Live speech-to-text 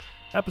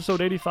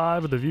Episode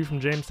 85 of the View from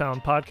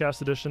Jamestown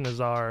podcast edition is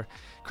our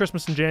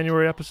Christmas and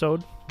January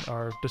episode,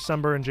 our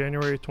December and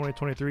January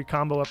 2023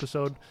 combo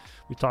episode.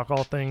 We talk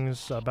all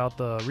things about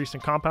the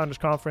recent Compounders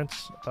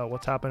Conference, about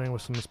what's happening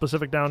with some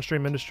specific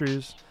downstream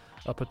industries,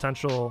 a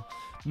potential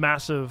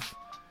massive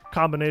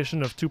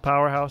combination of two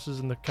powerhouses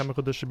in the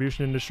chemical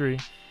distribution industry.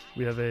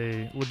 We have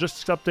a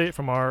logistics update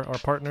from our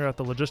partner at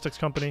the logistics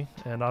company,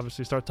 and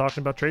obviously start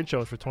talking about trade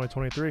shows for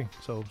 2023.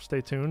 So stay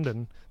tuned,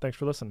 and thanks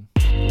for listening.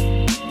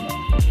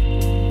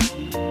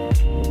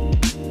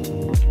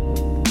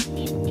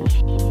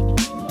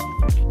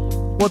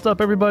 What's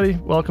up, everybody?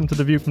 Welcome to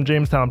the View from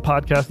Jamestown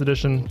podcast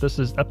edition. This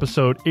is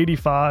episode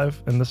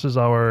 85, and this is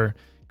our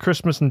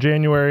Christmas and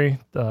January,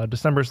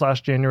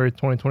 December/January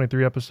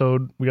 2023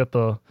 episode. We got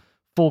the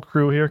full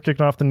crew here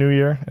kicking off the new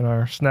year in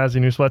our snazzy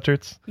new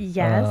sweatshirts.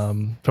 Yes.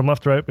 From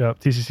left to right, we have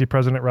TCC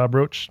President Rob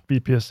Roach,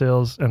 VP of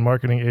Sales and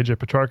Marketing AJ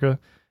Petrarca,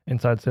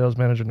 Inside Sales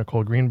Manager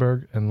Nicole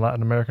Greenberg, and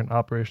Latin American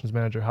Operations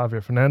Manager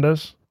Javier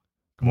Fernandez.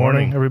 Good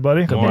morning,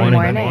 everybody. Good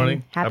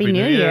morning. Happy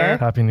New Year.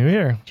 Happy New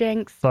Year.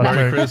 Jinx.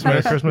 Merry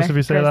Christmas if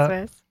you say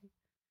Christmas.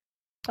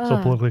 that.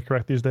 So politically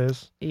correct these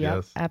days. Yep,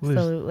 Yes.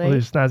 absolutely. All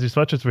these snazzy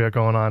sweatshirts we got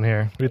going on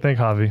here. What do you think,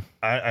 Javi?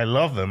 I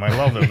love them.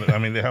 I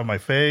mean, they have my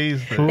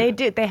face. They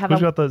do. They have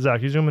Who's got the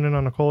Zach? You zooming in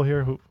on Nicole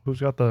here. Who's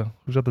got the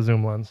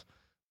zoom lens?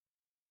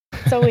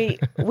 So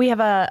we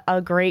have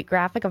a great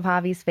graphic of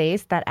Javi's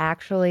face that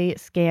actually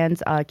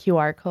scans a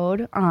QR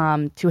code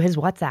to his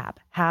WhatsApp.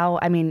 How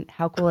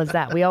cool is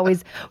that? We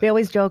always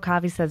joke.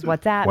 Javi says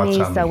WhatsApp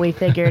me, so we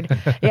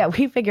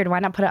figured why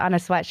not put it on a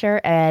sweatshirt,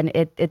 and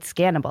it's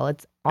scannable.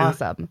 It's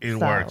awesome. It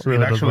So, works.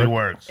 Really It does actually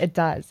work. works. It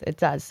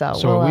does. So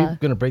are we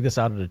going to break this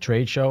out at a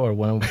trade show, or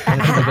when people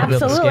gonna be able to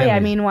absolutely. scan I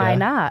these? mean, why Yeah.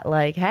 not?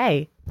 Like,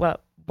 hey,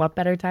 what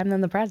better time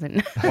than the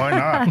present? Why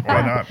not?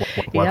 Why not?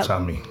 What's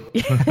on me?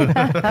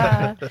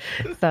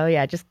 So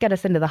yeah, just get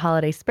us into the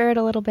holiday spirit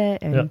a little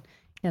bit, and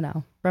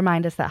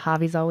remind us that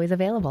Javi's always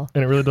available.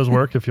 And it really does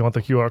work. If you want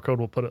the QR code, George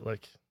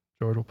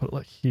will put it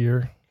like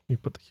here. You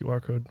put the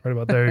QR code right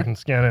about there. You can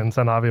scan it and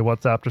send Javi a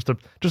WhatsApp just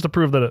to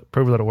prove that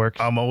it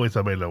works. I'm always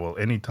available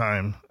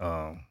anytime.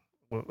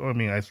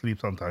 I sleep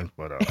sometimes,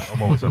 but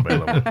I'm always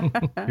available.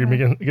 You're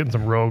getting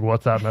some rogue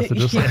WhatsApp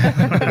messages.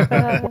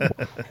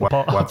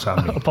 What's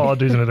on me?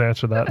 Apologies in advance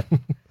for that.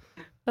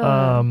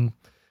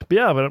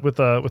 But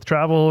with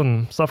travel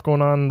and stuff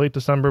going on late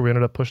December, we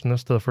ended up pushing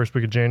this to the first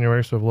week of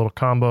January. So we have a little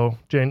combo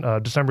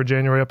December,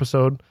 January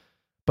episode.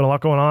 Been a lot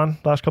going on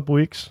last couple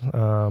weeks.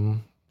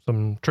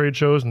 Some trade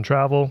shows and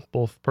travel,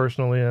 both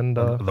personally and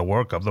The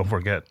World Cup. Don't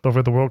forget. Don't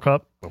forget the World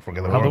Cup. Don't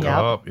forget the World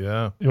Cup.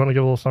 Yeah. You want to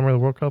give a little summary of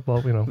the World Cup?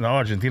 Well, No,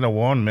 Argentina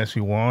won.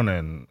 Messi won,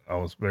 and I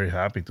was very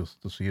happy to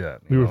see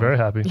that. We were very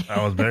happy.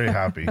 I was very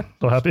happy.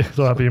 So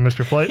happy you missed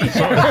your flight.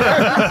 So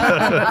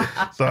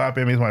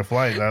happy I missed my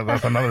flight.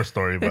 That's another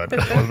story, but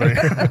I was very,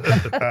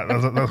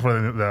 that's for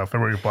the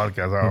February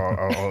podcast.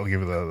 I'll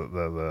give you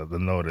the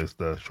notice,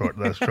 the short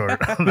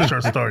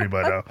story.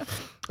 But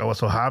I was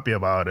so happy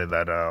about it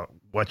that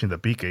watching the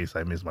PKs,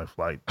 I missed my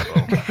flight. So,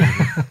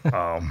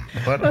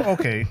 but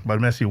okay, but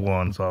Messi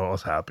won, so I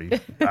was happy.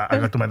 I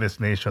got to my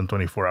destination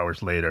 24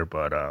 hours later,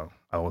 but I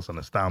was on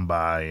a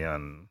standby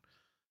and.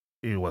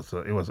 It was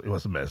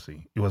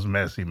messy. It was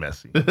messy.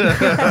 But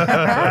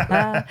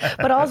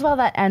all's well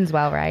that ends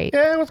well, right?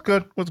 Yeah, it was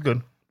good.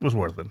 It was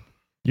worth it.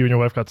 You and your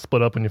wife got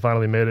split up when you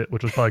finally made it,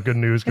 which was probably good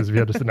news because if you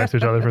had to sit next to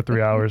each other for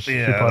 3 hours,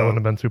 she probably wouldn't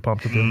have been too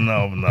pumped with you.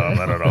 No,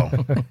 not at all.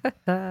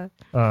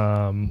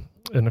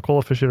 And Nicole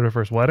officiated her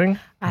first wedding.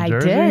 In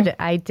Jersey.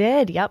 I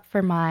did. Yep,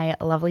 for my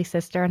lovely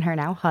sister and her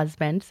now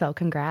husband. So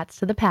congrats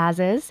to the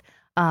Pazes.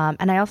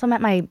 And I also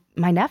met my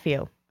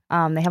nephew.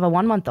 They have a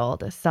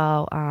 1-month-old,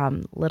 so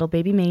little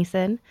baby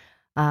Mason.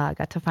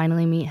 Got to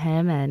finally meet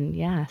him, and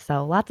yeah,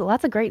 so lots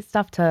of great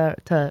stuff to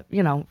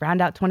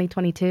round out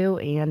 2022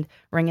 and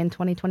ring in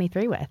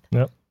 2023 with.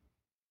 Yep.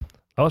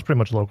 I was pretty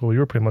much local. You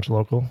were pretty much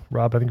local.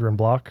 Rob, I think you were in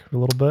Block a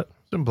little bit.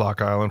 In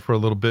Block Island for a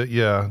little bit.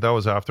 Yeah, that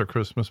was after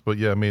Christmas, but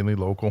yeah, mainly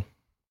local.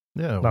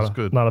 Yeah, it was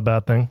good. Not a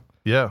bad thing.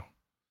 Yeah.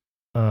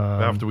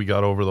 After we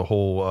got over the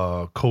whole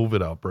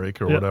COVID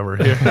outbreak or Yeah. whatever,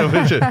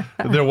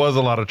 there was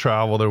a lot of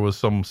travel. There was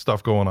some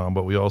stuff going on,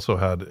 but we also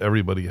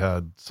everybody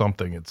had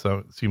something. It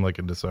seemed like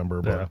in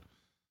December, but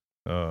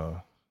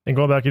And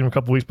going back even a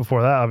couple weeks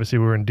before that, obviously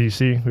we were in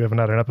DC. We haven't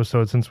had an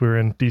episode since we were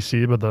in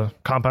DC, but the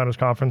Compounders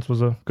Conference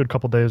was a good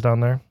couple days down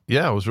there.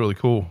 yeah, it was really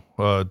cool.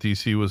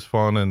 DC was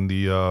fun, and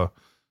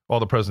all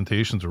the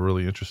presentations were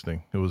really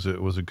interesting. It was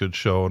a good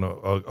show and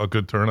a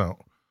good turnout.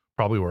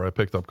 Probably where I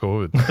picked up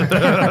COVID.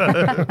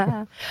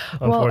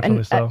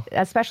 Unfortunately, so.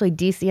 Especially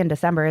DC in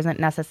December isn't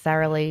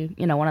necessarily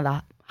one of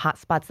the hot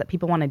spots that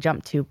people want to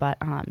jump to, but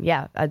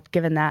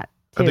given that.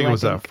 I think it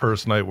was that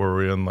first night where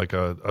we were in like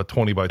a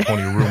 20 by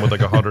 20 room with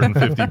like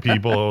 150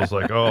 people. I was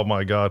like, oh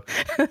my God.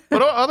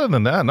 But other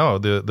than that, no,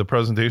 the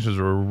presentations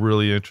were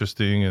really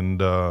interesting,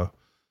 and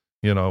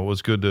it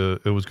was good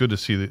to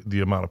see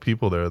the amount of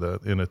people there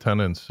that in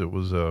attendance. It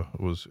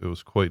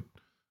was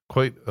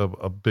quite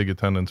a big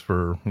attendance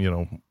for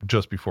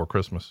just before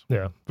Christmas.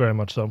 Yeah, very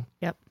much so.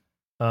 Yep.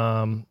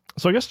 And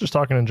So I guess just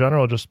talking in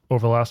general, just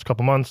over the last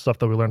couple months, stuff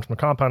that we learned from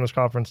the Compounders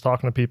Conference,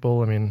 talking to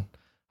people. I mean,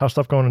 how's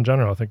stuff going in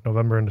general? I think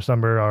November and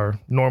December are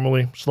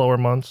normally slower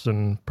months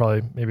and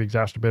probably maybe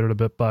exacerbated a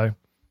bit by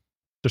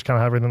just kind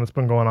of everything that's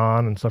been going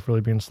on and stuff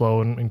really being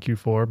slow in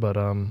Q4. But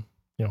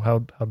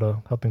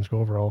how things go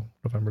overall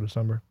November,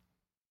 December?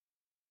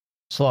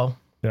 Slow.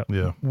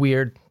 Yeah.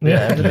 Weird.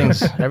 Yeah.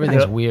 Everything's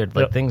Yep. weird.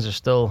 Like Yep. things are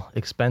still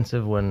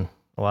expensive when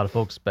a lot of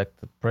folks expect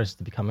the prices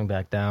to be coming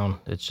back down.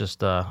 It's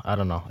just I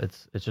don't know.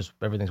 It's just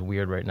everything's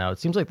weird right now. It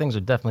seems like things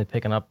are definitely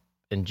picking up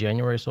in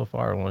January so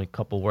far. Only a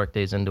couple work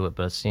days into it,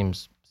 but it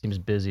seems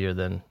busier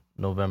than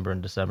November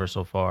and December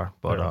so far.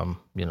 But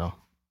Yeah.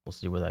 we'll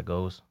see where that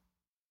goes.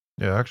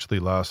 Yeah, actually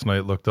last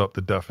night looked up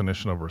the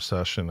definition of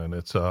recession, and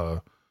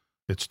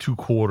it's 2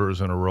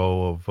 quarters in a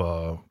row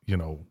of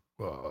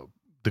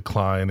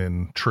decline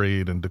in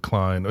trade and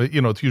decline.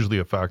 It's usually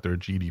a factor of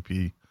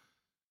GDP.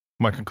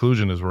 My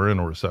conclusion is we're in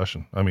a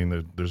recession. I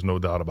mean, there's no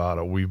doubt about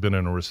it. We've been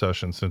in a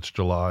recession since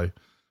July.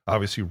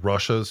 Obviously,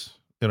 Russia's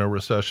in a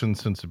recession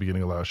since the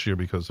beginning of last year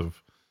because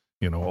of,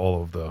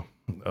 all of the,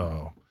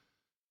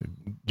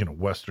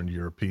 Western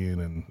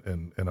European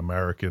and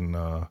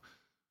American,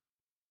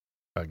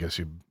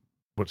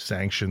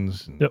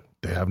 sanctions. Yep.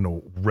 They have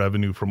no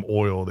revenue from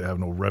oil. They have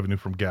no revenue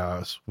from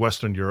gas.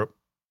 Western Europe,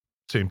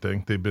 same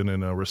thing. They've been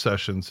in a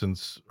recession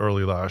since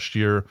early last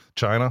year.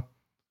 China,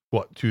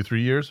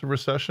 2-3 years of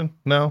recession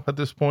now at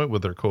this point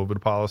with their COVID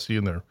policy,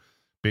 and they're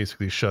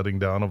basically shutting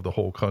down of the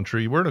whole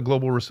country. We're in a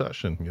global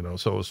recession,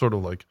 so it's sort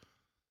of like,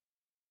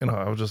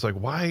 I was just like,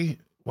 why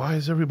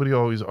is everybody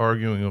always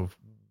arguing of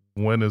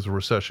when is a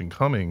recession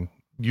coming?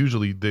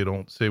 Usually they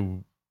don't say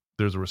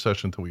there's a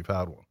recession until we've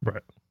had one.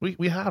 Right.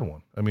 We had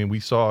one. I mean, we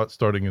saw it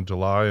starting in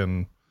July,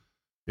 and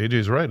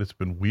AJ's right. It's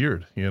been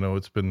weird.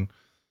 It's been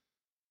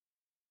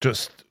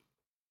just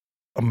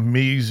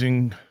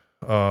amazing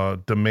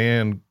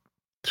demand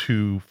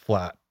to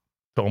flat,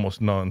 to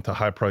almost none, to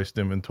high priced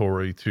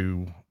inventory,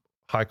 to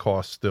high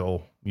cost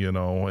still,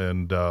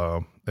 and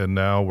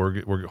now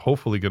we're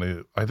hopefully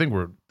gonna. I think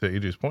we're, to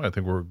AJ's point, I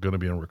think we're gonna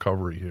be in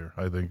recovery here.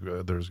 I think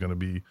there's gonna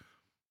be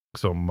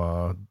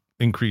some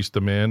increased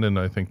demand, and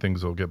I think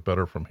things will get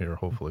better from here,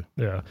 hopefully.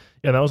 Yeah.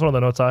 That was one of the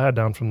notes I had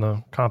down from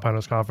the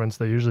Compounders Conference.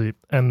 They usually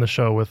end the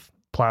show with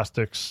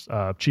plastics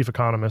chief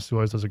economist, who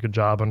always does a good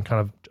job on kind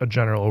of a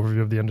general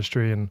overview of the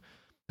industry, and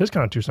his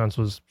kind of 2 cents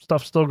was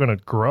stuff's still going to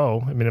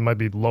grow. I mean, it might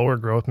be lower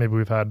growth. Maybe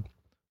we've had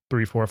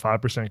 3, 4,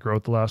 5%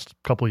 growth the last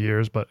couple of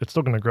years, but it's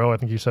still going to grow. I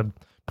think he said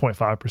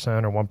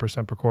 0.5% or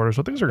 1% per quarter.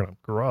 So things are going to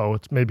grow.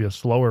 It's maybe a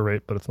slower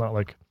rate, but it's not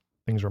like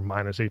things are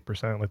minus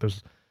 8%. Like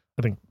there's,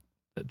 I think,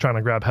 trying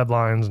to grab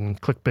headlines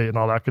and clickbait and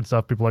all that good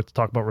stuff. People like to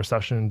talk about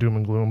recession and doom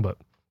and gloom, but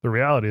the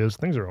reality is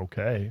things are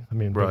okay. I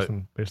mean, based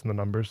on the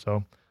numbers.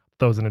 So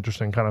that was an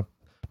interesting kind of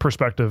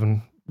perspective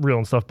and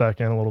reeling stuff back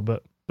in a little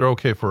bit. They're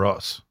okay for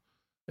us.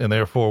 And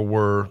therefore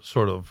we're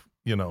sort of,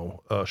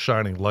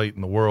 shining light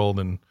in the world.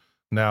 And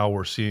now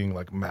we're seeing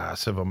like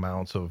massive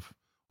amounts of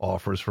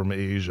offers from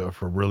Asia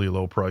for really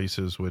low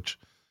prices, which,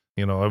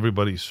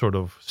 everybody's sort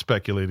of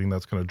speculating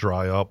that's going to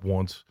dry up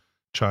once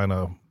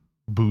China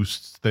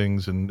boosts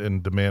things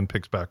and demand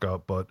picks back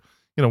up. But,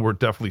 we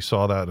definitely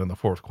saw that in the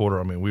fourth quarter.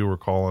 I mean, we were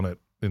calling it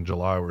in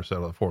July. We said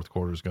the fourth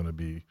quarter is going to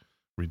be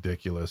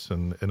ridiculous.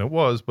 And it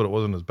was, but it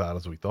wasn't as bad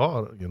as we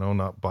thought,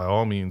 not by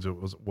all means. It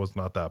was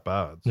not that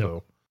bad. Yep.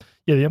 So.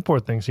 Yeah, the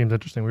import thing seems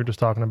interesting. We were just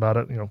talking about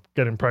it,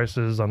 getting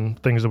prices on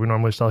things that we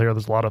normally sell here.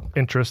 There's a lot of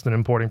interest in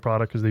importing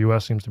product because the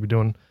U.S. seems to be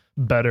doing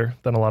better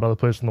than a lot of other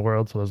places in the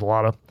world. So there's a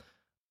lot of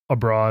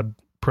abroad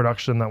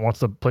production that wants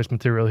to place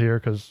material here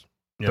because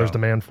there's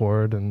demand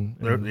for it. And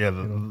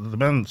the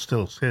demand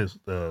still is,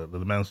 the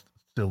demand's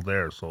still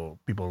there. So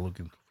people are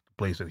looking to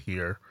place it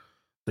here.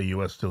 The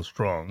U.S. still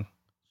strong.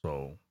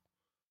 So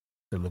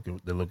they're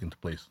looking to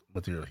place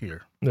material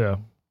here. Yeah,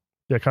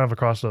 kind of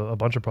across a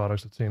bunch of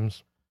products, it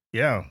seems.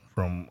 Yeah,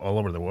 from all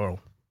over the world.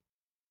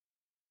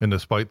 And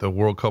despite the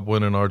World Cup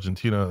win in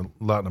Argentina,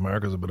 Latin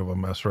America is a bit of a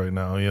mess right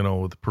now.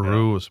 With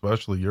Peru,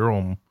 especially your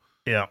home,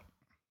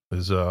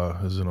 is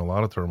in a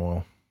lot of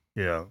turmoil.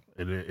 Yeah,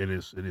 it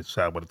is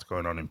sad what's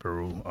going on in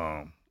Peru.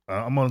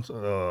 Amongst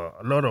a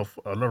lot of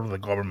the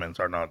governments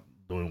are not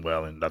doing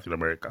well in Latin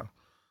America,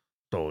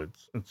 so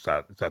it's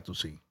sad. It's sad to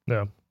see.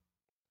 Yeah.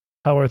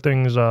 How are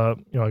things, I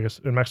guess,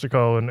 in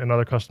Mexico and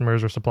other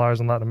customers or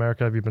suppliers in Latin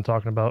America? Have you been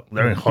talking about?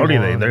 They're in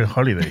holiday. They're in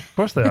holiday. Of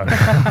course they are.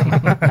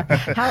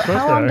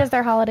 How long does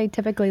their holiday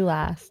typically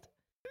last?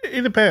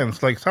 It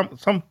depends. Like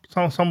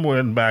some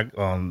went back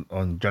on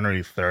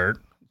January 3rd,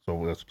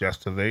 so that's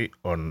yesterday.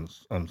 On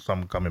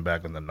some coming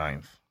back on the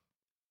 9th.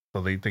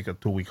 So they take a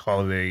 2-week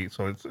holiday.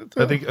 So it's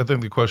I think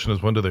the question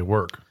is, when do they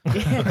work?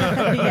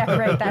 Yeah,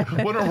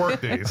 right. What are work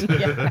days?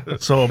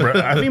 So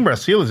I think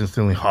Brazil is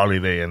still in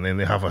holiday, and then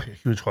they have a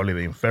huge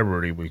holiday in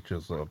February, which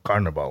is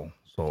Carnival.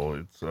 So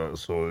it's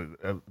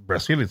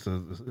Brazil is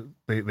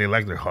they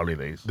like their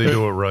holidays. They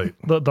do it right.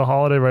 The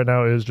holiday right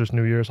now is just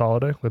New Year's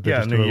holiday.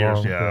 New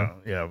Year's.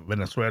 Yeah.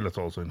 Venezuela's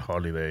also in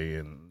holiday,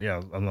 and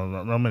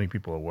not many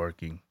people are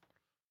working,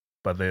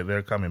 but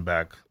they're coming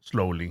back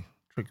slowly,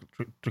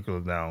 trickle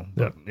it down.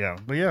 Yeah.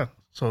 But yeah.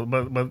 So,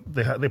 but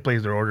they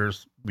placed their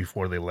orders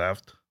before they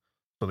left,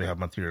 so they have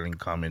material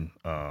incoming.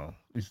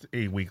 It's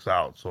 8 weeks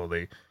out. So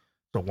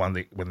when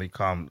they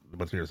come, the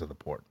material's at the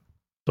port.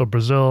 So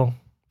Brazil,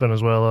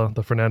 Venezuela,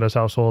 the Fernandez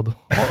household,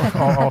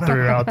 all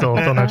three are out till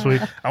next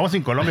week. I was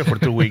in Colombia for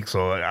 2 weeks,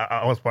 so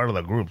I was part of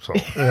the group. So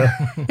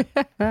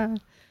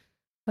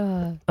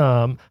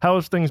How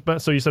has things been?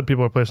 So you said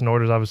people are placing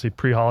orders, obviously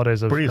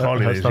pre-holidays. Has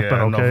stuff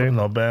been okay?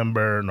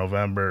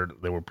 November,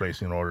 they were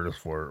placing orders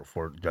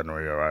for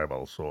January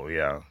arrival. So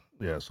yeah.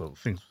 So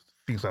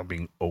things have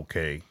been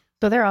okay.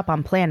 So they're up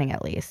on planning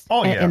at least.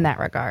 Oh, yeah. In that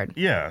regard.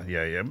 Yeah.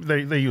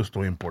 They used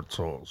to import,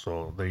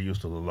 so they're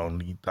used to the long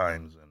lead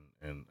times,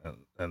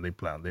 and they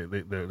plan. They're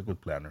good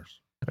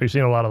planners. Are you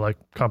seeing a lot of like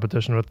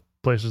competition with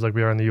places like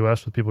we are in the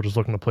U.S. with people just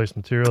looking to place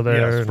material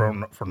there? Yes,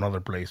 from other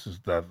places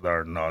that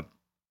are not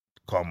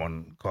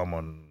common.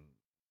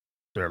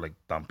 They're like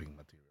dumping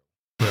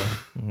material.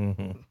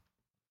 Mm-hmm.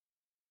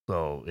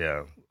 So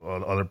yeah,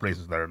 other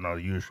places that are not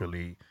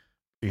usually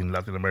in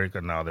Latin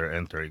America now they're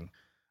entering,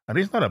 and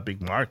it's not a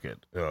big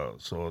market,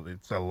 so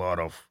it's a lot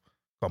of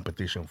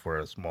competition for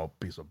a small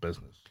piece of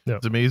business. Yeah.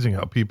 It's amazing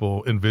how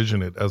people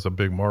envision it as a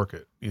big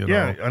market. You know?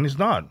 Yeah, and it's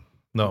not.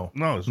 No,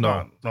 it's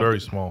not. It's very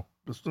small.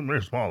 It's still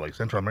very small. Like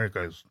Central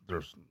America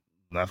there's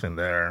nothing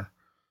there.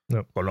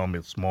 Yep.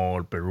 Colombia is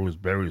small. Peru is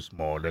very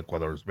small.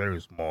 Ecuador is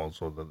very small.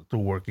 So the two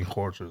working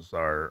horses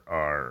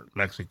are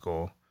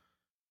Mexico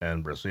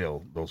and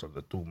Brazil. Those are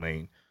the two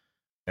main.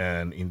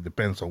 And it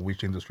depends on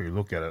which industry you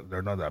look at it.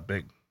 They're not that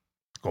big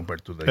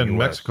compared to the And US.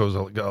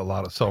 Mexico's got a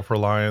lot of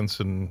self-reliance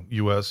and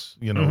U.S.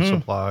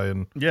 supply,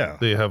 and Yeah.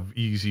 they have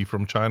easy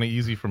from China,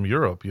 easy from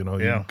Europe. You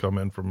can come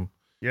in from.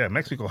 Yeah,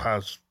 Mexico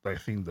has, I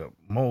think, the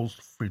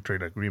most free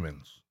trade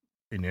agreements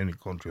in any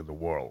country of the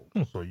world.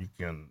 So you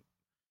can,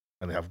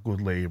 and they have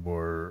good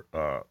labor,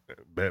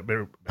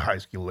 very high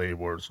skilled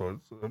labor. So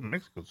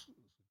Mexico's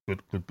a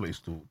good place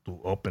to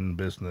open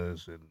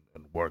business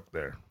and work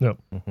there. Yep.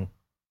 Mm-hmm.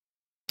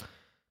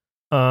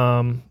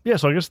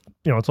 So I guess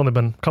it's only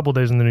been a couple of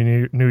days in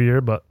the new year,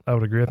 but I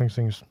would agree. I think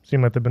things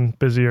seem like they've been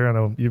busier. I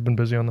know you've been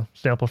busy on the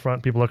sample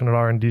front. People looking at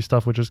R&D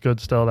stuff, which is good.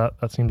 Still,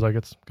 that seems like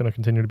it's going to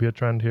continue to be a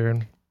trend here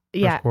in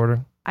first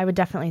quarter. I would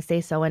definitely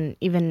say so. And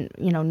even,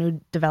 new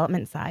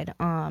development side,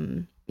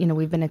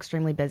 we've been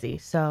extremely busy.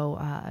 So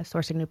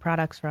sourcing new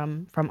products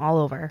from all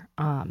over.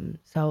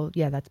 So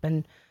yeah, that's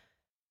been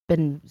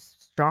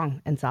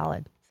strong and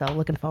solid. So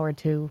looking forward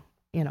to,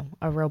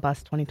 a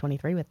robust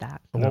 2023 with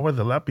that. So what were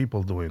the lab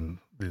people doing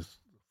this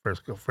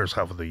first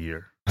half of the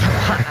year?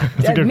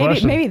 That's a good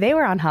question. Maybe they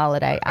were on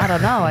holiday. I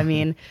don't know. I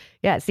mean,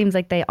 yeah, it seems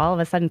like they all of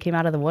a sudden came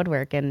out of the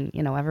woodwork, and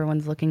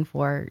everyone's looking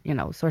for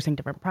sourcing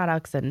different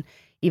products and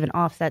even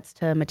offsets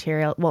to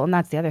material. Well, and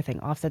that's the other thing,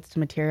 offsets to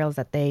materials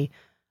that they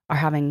are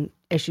having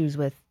issues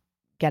with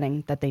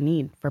getting that they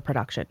need for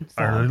production.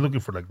 So, are they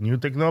looking for like new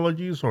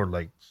technologies or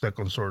like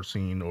second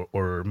sourcing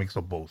or a mix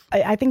of both?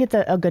 I think it's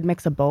a good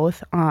mix of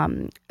both,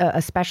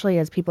 especially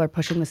as people are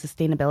pushing the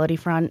sustainability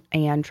front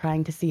and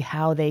trying to see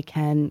how they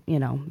can,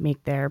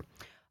 make their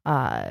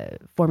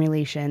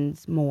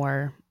formulations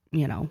more,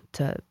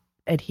 to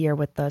adhere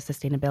with the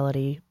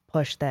sustainability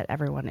push that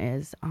everyone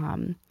is,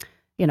 on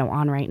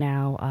right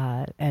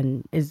now,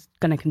 and is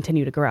going to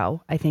continue to grow.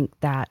 I think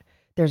that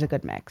there's a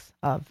good mix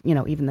of,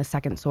 even the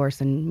second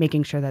source and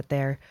making sure that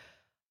their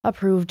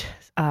approved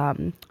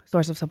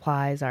source of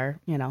supplies are,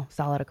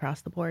 solid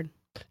across the board.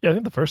 Yeah, I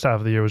think the first half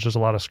of the year was just a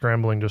lot of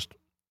scrambling. Just,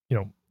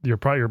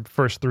 your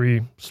first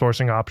three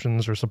sourcing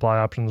options or supply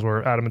options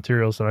were added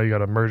materials. So now you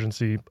got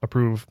emergency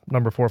approve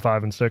number 4,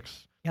 5, and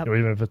 6. Yep.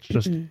 Even if it's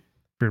just if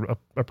you're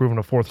approving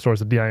a fourth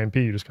source of DIMP,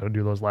 you just got to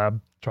do those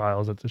lab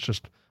trials. It's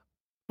just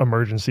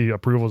emergency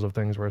approvals of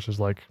things versus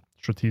like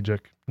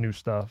strategic new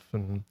stuff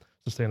and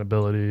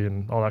sustainability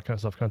and all that kind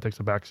of stuff kind of takes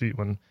a back seat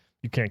when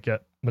you can't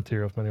get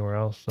material from anywhere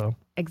else. So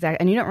exactly.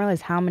 And you don't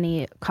realize how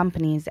many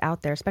companies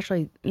out there,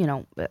 especially,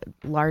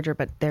 larger,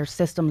 but their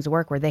systems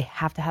work where they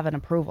have to have an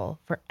approval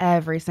for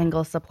every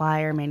single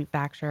supplier,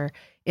 manufacturer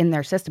in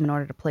their system in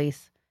order to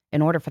place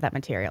an order for that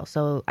material.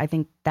 So I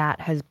think that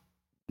has,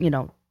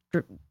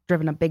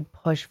 driven a big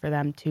push for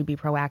them to be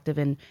proactive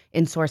in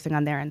sourcing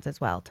on their ends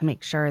as well, to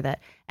make sure that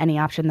any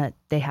option that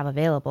they have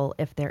available,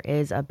 if there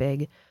is a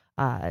big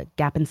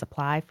gap in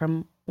supply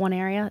from one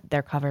area,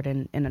 they're covered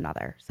in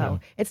another. So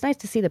it's nice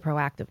to see the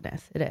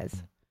proactiveness. It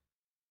is.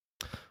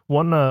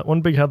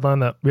 One big headline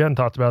that we hadn't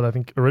talked about, I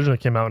think originally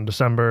came out in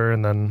December,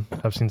 and then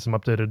I've seen some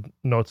updated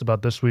notes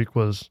about this week,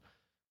 was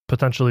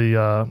potentially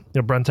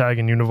Brenntag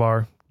and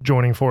Univar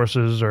joining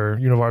forces, or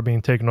Univar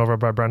being taken over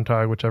by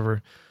Brenntag,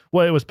 whichever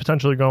way it was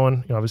potentially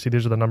going. Obviously,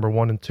 these are the number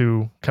 1 and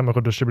 2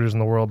 chemical distributors in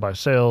the world by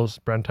sales.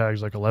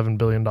 Brenntag's like $11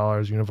 billion.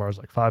 Univar's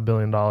like $5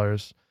 billion.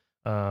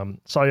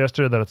 Saw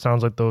yesterday that it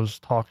sounds like those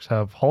talks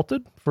have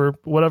halted for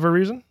whatever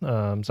reason.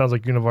 Sounds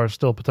like Univar is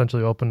still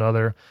potentially open to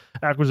other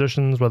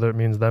acquisitions, whether it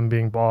means them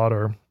being bought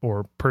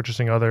or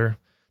purchasing other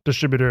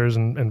distributors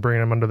and bringing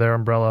them under their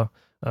umbrella.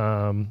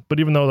 But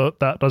even though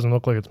that doesn't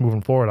look like it's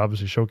moving forward,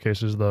 obviously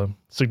showcases the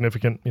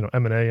significant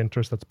M&A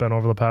interest that's been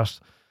over the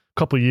past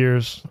couple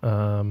years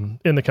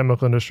in the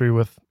chemical industry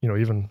with,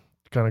 even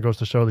kind of goes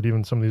to show that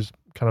even some of these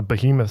kind of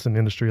behemoths in the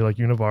industry like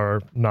Univar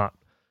are not,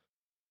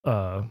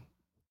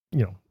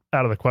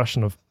 out of the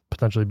question of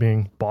potentially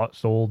being bought,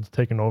 sold,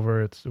 taken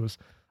over. It was,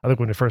 I think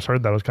when you first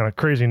heard that, it was kind of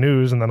crazy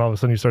news. And then all of a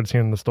sudden you started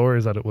seeing the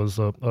stories that it was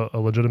a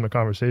legitimate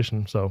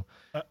conversation. So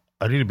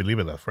I didn't believe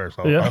it at first.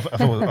 I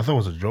thought it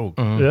was a joke.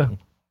 Mhm. yeah,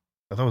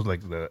 I thought it was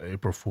like the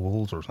April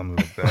Fools or something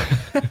like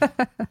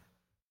that.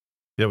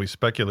 Yeah, we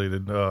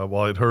speculated.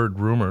 Well, I'd heard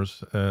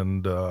rumors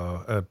and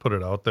I'd put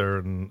it out there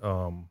in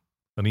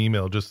an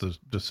email just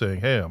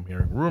saying, "Hey, I'm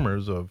hearing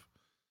rumors of,"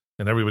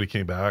 and everybody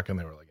came back and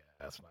they were like,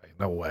 "That's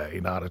no way,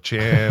 not a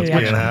chance,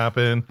 Yeah. can't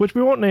happen." which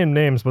we won't name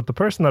names, but the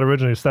person that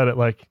originally said it,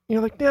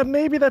 yeah,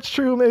 maybe that's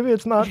true, maybe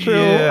it's not true.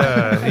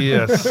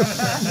 Yeah,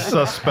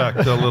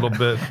 suspect a little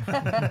bit.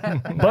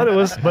 but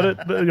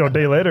a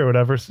day later or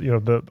whatever,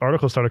 the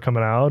article started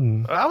coming out,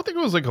 and I would think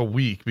it was like a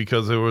week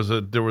because there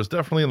was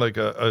definitely like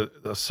a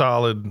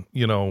solid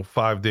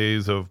 5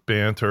 days of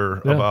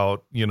banter Yeah.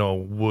 about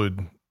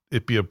would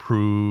it be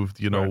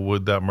approved,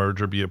 would that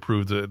merger be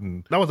approved,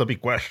 and That was a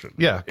big question.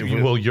 yeah, It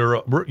was- well,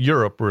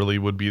 Europe really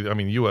would be. I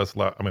mean, U.S.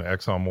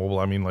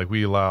 ExxonMobil. I mean, like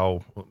we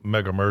allow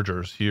mega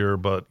mergers here,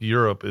 but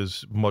Europe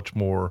is much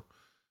more.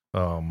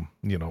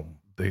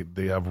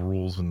 They have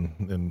rules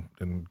and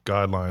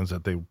guidelines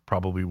that they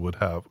probably would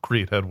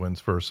create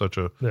headwinds for such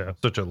a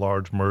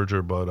large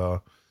merger.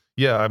 But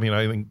yeah, I mean,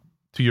 I think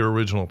to your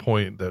original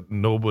point that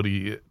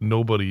nobody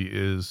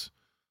is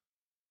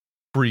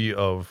free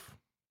of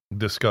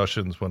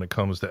discussions when it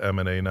comes to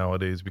M&A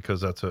nowadays, because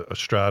that's a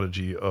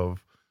strategy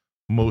of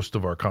most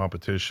of our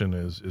competition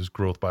is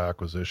growth by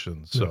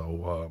acquisition.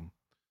 So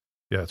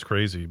yeah, it's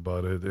crazy,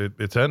 but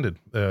it's ended,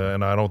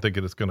 and I don't think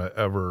it's going to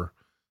ever.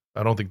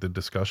 I don't think the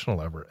discussion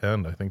will ever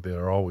end. I think they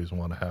always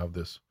want to have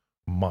this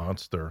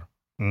monster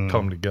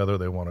come together.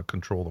 They want to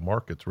control the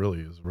markets.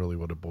 Really is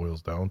what it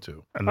boils down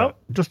to. And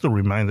just a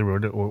reminder,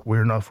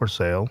 we're not for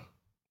sale.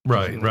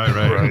 Right.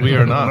 We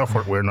are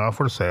not. We're not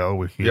for sale.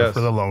 We're here Yes.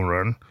 for the long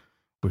run.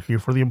 We're here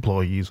for the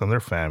employees and their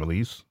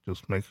families.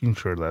 Just making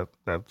sure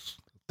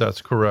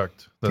that's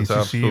correct. That's TCC.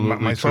 absolutely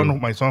My true.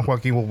 my son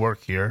Joaquin will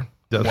work here.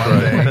 That's one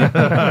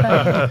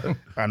right. day,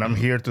 and I'm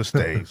here to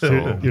stay.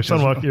 So your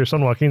son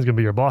Joaquin's gonna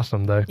be your boss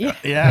someday.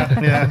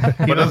 yeah.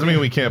 But it doesn't mean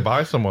we can't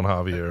buy someone,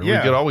 Javier. Yeah.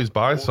 We could always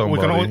buy We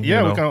somebody.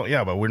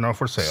 can but we're not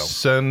for sale.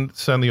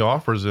 Send the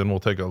offers in. We'll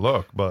take a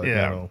look. But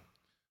Yeah.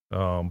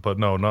 but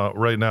no, not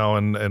right now,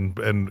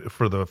 and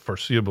for the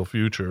foreseeable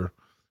future,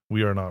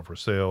 we are not for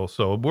sale.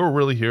 So we're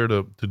really here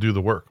to do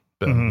the work.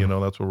 Ben.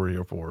 Mhm. That's what we're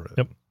here for.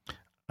 Yep.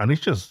 And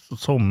it's just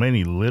so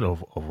many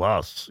little of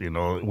us,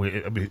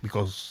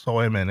 because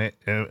so many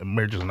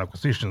mergers and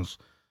acquisitions.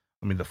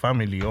 I mean, the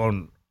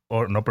family-owned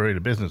or an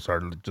operated business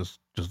are just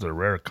the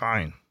rare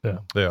kind They are.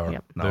 Yep. They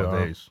are.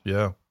 nowadays.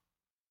 Yeah.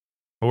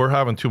 Well, we're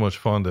having too much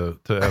fun to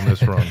end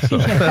this run. So.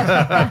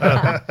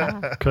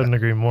 Couldn't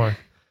agree more.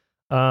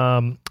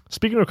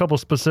 Speaking of a couple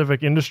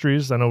specific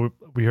industries, I know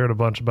we heard a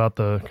bunch about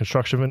the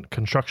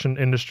construction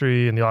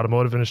industry and the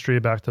automotive industry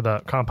back to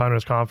that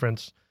Compounders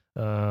Conference.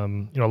 A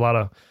lot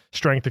of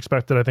strength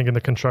expected, I think, in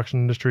the construction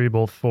industry,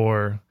 both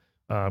for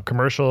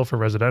commercial, for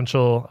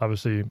residential.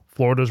 Obviously,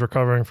 Florida's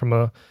recovering from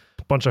a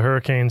bunch of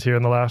hurricanes here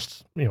in the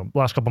last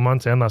couple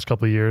months and last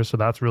couple of years. So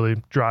that's really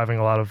driving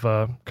a lot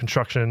of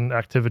construction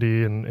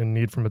activity and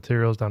need for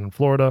materials down in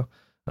Florida.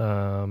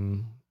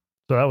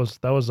 So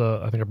that was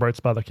I think a bright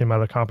spot that came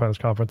out of the Compounders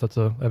Conference. That's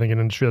I think an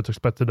industry that's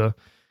expected to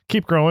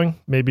keep growing,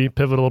 maybe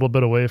pivot a little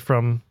bit away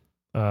from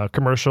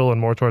commercial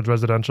and more towards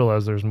residential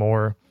as there's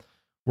more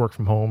work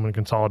from home and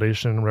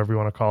consolidation, whatever you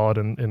want to call it,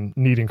 and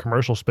needing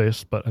commercial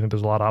space. But I think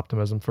there's a lot of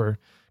optimism for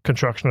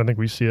construction. I think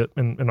we see it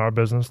in our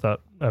business that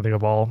I think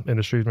of all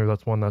industries, maybe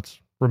that's one that's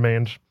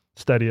remained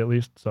steady at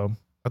least. So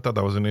I thought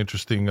that was an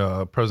interesting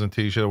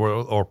presentation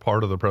or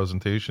part of the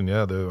presentation.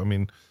 Yeah.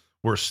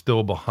 We're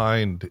still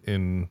behind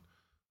in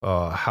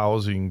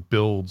housing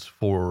builds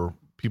for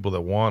people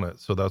that want it.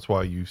 So that's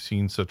why you've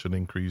seen such an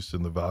increase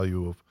in the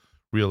value of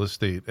real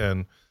estate.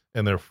 And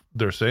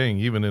they're saying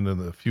even in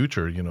the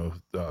future,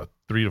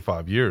 3 to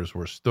 5 years,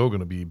 we're still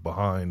going to be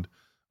behind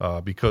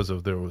because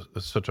there was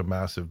such a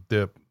massive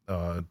dip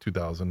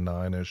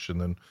 2009-ish and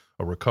then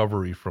a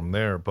recovery from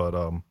there. But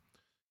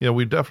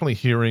we're definitely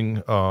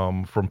hearing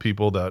from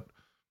people that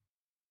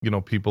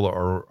people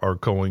are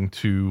going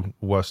to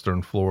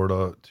Western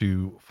Florida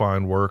to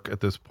find work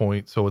at this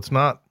point. So it's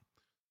not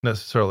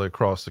necessarily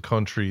across the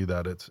country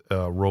that it's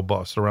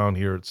robust. Around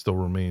here, it still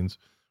remains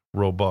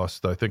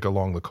robust. I think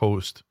along the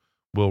coast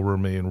will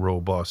remain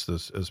robust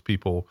as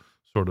people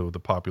sort of the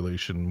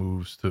population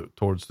moves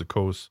towards the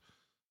coast.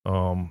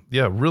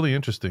 Really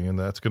interesting. And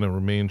that's going to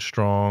remain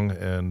strong.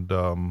 And,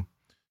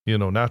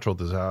 natural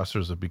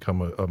disasters have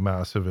become a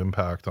massive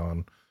impact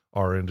on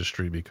our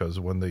industry because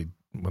when they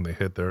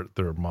hit,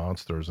 they're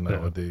monsters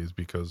nowadays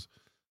because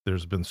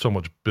there's been so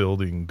much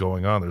building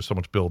going on. There's so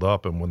much build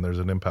up. And when there's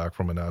an impact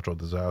from a natural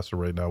disaster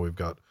right now, we've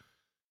got,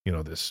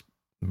 this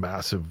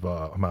massive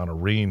amount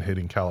of rain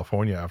hitting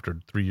California after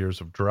 3 years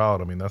of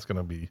drought. I mean, that's going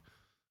to be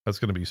that's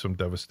going to be some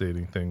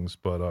devastating things.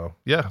 But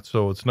yeah,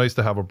 so it's nice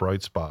to have a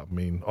bright spot. I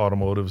mean,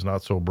 automotive's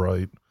not so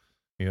bright.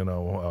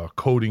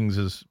 Coatings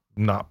has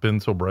not been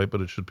so bright,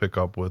 but it should pick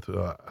up with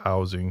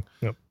housing.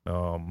 Yep.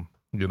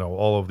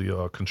 All of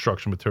the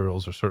construction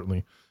materials are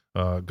certainly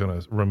going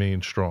to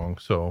remain strong.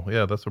 So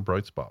yeah, that's a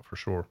bright spot for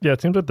sure. Yeah,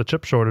 it seems like the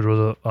chip shortage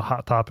was a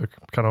hot topic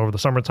kind of over the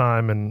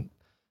summertime, and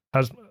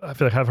I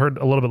feel like I've heard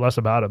a little bit less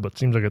about it, but it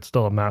seems like it's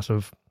still a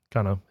massive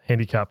kind of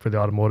handicap for the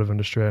automotive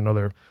industry. I know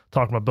they're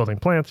talking about building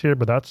plants here,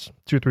 but that's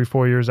 2, 3,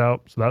 4 years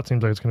out. So that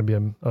seems like it's going to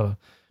be a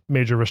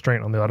major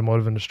restraint on the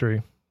automotive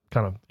industry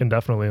kind of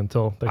indefinitely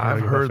until they can I've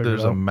get that heard figured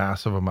there's out. a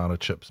massive amount of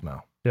chips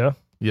now. Yeah?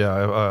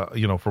 Yeah,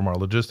 from our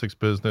logistics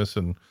business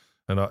and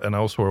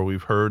elsewhere,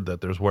 we've heard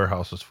that there's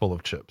warehouses full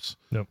of chips.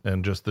 Yep.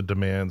 And just the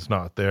demand's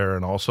not there.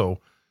 And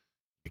also,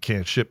 you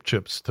can't ship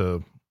chips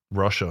to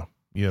Russia,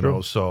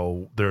 True.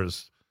 so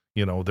there's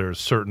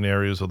certain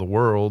areas of the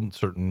world,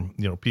 certain,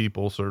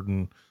 people,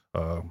 certain,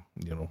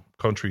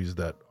 countries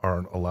that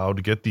aren't allowed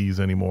to get these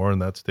anymore.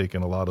 And that's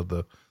taken a lot of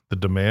the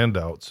demand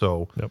out.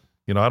 So, Yep.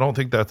 I don't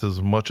think that's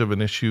as much of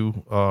an issue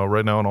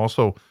right now. And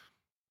also,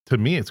 to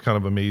me, it's kind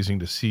of amazing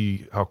to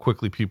see how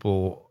quickly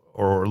people,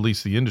 or at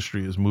least the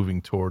industry, is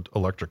moving toward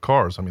electric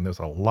cars. I mean, there's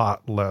a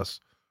lot less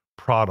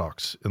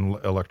products in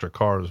electric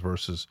cars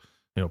versus,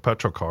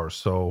 petrol cars.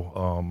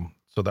 So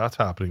that's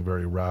happening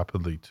very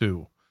rapidly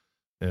too.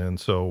 And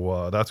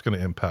so that's going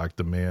to impact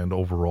demand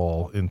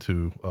overall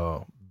into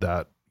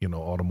that,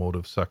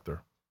 automotive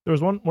sector. There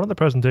was one of the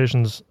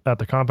presentations at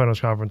the Compounders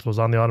Conference was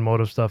on the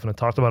automotive stuff, and it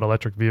talked about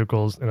electric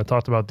vehicles, and it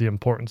talked about the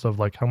importance of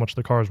like how much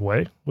the cars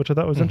weigh, which I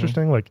thought was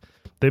interesting. Like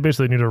they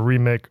basically need to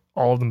remake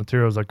all of the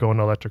materials that go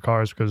into electric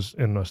cars because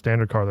in a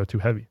standard car they're too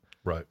heavy.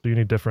 Right. So you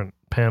need different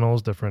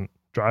panels, different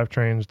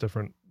drivetrains,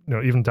 different,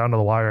 even down to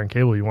the wire and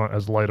cable. You want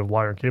as light of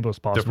wire and cable as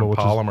possible.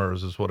 Different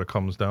polymers is what it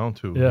comes down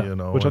to.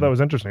 Which I thought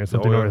was interesting. It's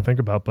something Oh, to yeah. really think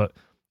about, but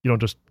you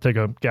don't just take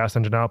a gas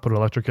engine out, put an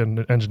electric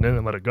engine in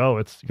and let it go.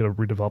 You got to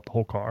redevelop the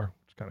whole car.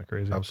 It's kind of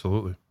crazy.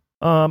 Absolutely.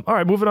 All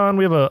right, moving on.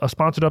 We have a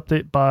sponsored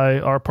update by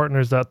our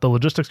partners at the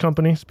Logistics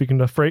Company.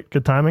 Speaking of freight,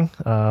 good timing.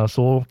 So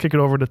we'll kick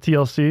it over to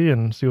TLC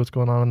and see what's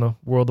going on in the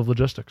world of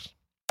logistics.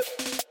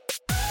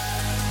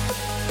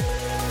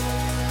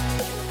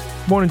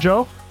 Morning,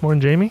 Joe.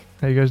 Morning, Jamie.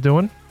 How you guys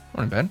doing?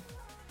 Morning, Ben.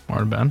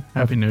 Morning, Ben.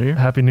 Happy New Year.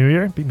 Happy New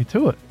Year. Beat me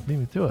to it.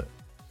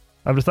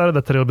 I've decided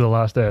that today will be the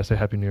last day I say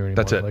Happy New Year anymore.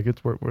 That's it. Like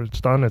it's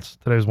done.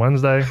 Today's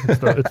Wednesday. It's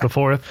the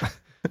 4th.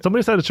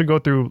 Somebody said it should go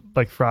through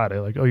like Friday.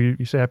 Like, oh,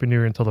 you say Happy New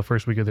Year until the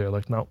first week of the year.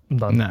 Like, no, I'm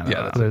done. No,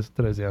 Yeah, Today's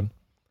the end.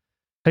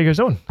 How you guys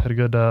doing? Had a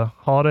good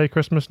holiday,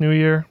 Christmas, New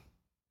Year?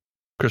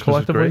 Christmas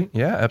was Collectively? great.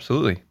 Yeah,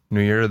 absolutely.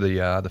 New Year,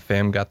 the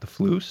fam got the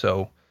flu,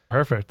 so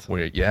Perfect.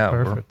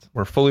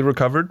 we're fully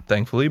recovered,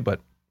 thankfully. But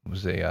it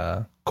was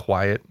a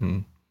quiet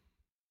and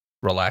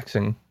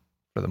relaxing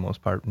for the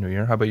most part. New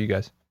Year. How about you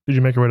guys? Did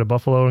you make your way to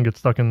Buffalo and get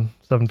stuck in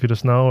 7 feet of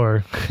snow,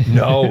 or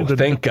No, didn't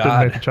thank make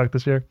God. the truck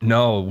this year?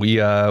 No,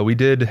 we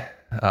did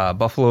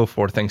Buffalo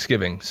for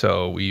Thanksgiving,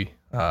 so we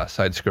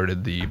side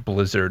skirted the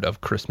blizzard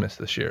of Christmas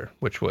this year,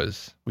 which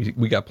was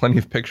we got plenty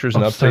of pictures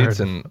and Absurd. updates,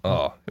 and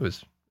it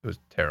was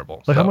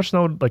terrible. Like, how So, much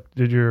snow? Like,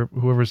 did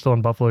whoever's still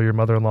in Buffalo, your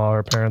mother-in-law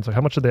or parents, like,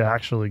 how much did they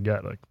actually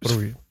get? Like, what are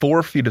we?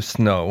 4 feet of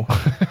snow.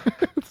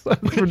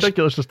 It's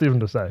ridiculous just even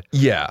to say.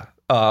 Yeah.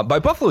 By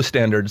Buffalo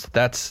standards,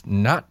 that's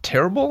not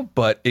terrible,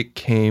 but it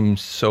came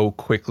so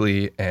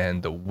quickly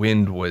and the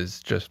wind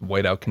was just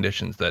whiteout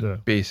conditions that Yeah.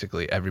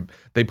 basically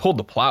they pulled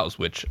the plows,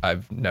 which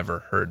I've never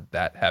heard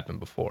that happen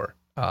before.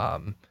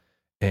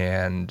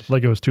 And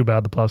Like, it was too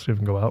bad the plows could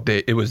even go out.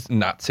 it was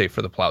not safe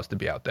for the plows to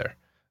be out there.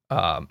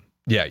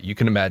 Yeah, you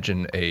can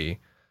imagine a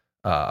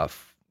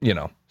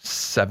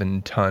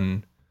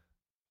 7-ton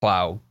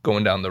plow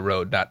going down the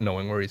road, not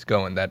knowing where he's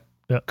going. That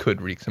Yeah.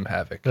 could wreak some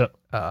havoc. Yeah.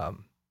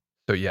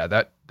 So yeah,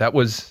 that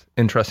was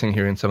interesting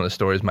hearing some of the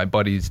stories. My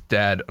buddy's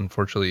dad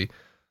unfortunately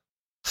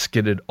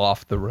skidded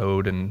off the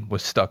road and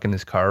was stuck in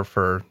his car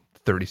for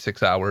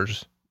 36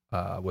 hours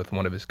with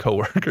one of his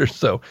coworkers.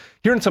 So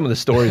hearing some of the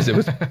stories, it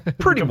was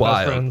pretty Become best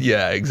wild. friends.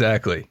 Yeah,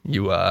 exactly.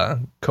 You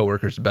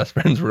coworkers, best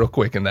friends, real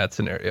quick in that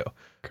scenario.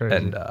 Crazy.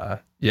 And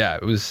yeah,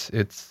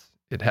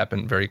 it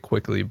happened very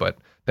quickly, but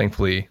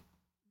thankfully,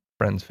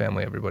 friends,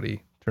 family,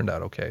 everybody turned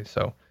out okay.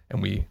 So,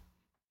 and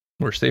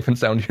we're safe and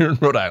sound here in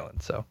Rhode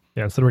Island. So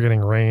Yeah, instead we're getting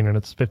rain and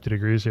it's 50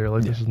 degrees here.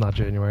 Like, this is not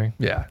January.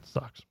 yeah, It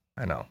sucks.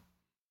 I know.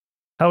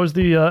 How's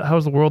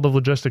the world of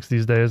logistics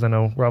these days? I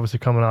know we're obviously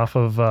coming off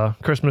of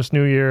Christmas,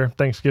 New Year,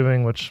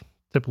 Thanksgiving, which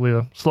typically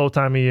a slow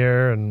time of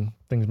year, and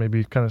things may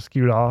be kind of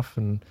skewed off.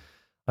 And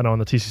I know on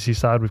the TCC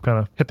side, we've kind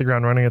of hit the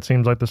ground running. It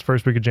seems like this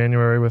first week of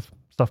January with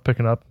stuff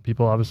picking up,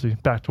 people obviously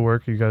back to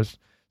work. Are you guys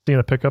seeing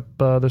a pickup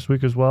this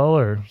week as well,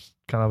 or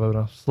kind of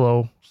a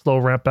slow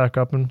ramp back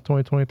up in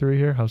 2023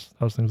 here? How's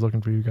things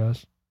looking for you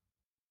guys?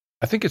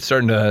 I think it's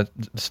starting to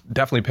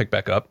definitely pick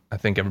back up. I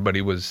think everybody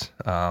was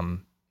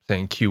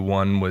saying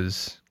Q1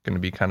 was going to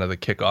be kind of the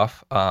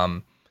kickoff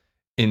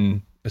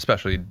in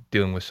especially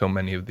dealing with so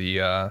many of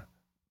the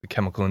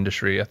chemical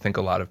industry. I think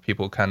a lot of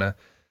people kind of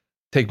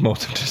take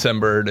most of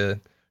December to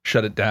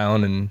shut it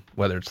down, and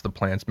whether it's the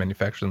plants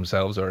manufacture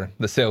themselves or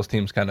the sales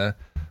teams kind of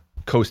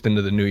coast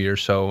into the new year.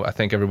 So I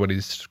think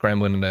everybody's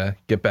scrambling to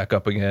get back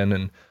up again,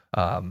 and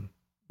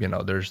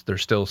there's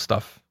still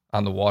stuff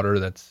on the water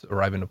that's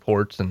arriving to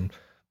ports and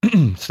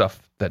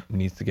stuff that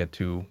needs to get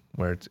to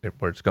where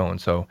it's going.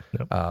 So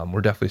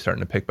we're definitely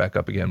starting to pick back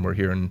up again. We're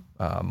hearing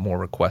more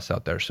requests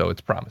out there, so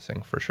it's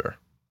promising for sure.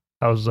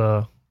 How's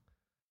the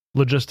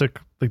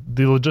logistics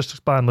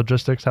behind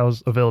logistics?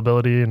 How's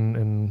availability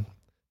and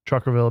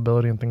truck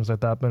availability and things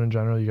like that been in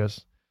general? You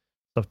guys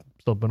stuff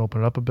still been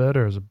opening up a bit,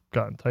 or has it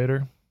gotten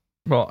tighter?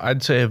 Well,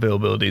 I'd say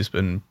availability's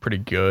been pretty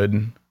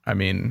good. I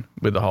mean,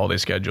 with the holiday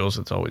schedules,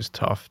 it's always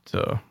tough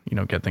to,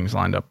 get things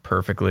lined up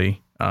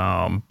perfectly.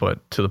 But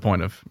to the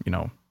point of,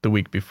 the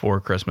week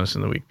before Christmas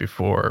and the week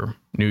before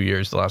New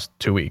Year's, the last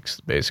 2 weeks,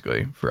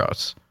 basically, for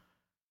us.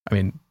 I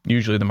mean,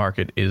 usually the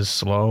market is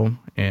slow,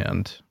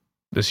 and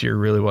this year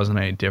really wasn't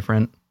any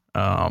different.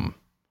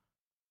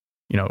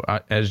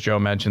 As Joe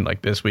mentioned,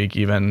 like this week,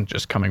 even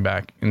just coming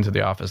back into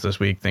the office this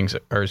week, things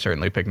are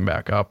certainly picking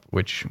back up,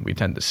 which we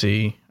tend to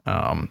see.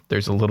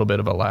 There's a little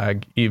bit of a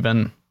lag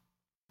even,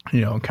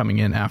 coming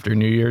in after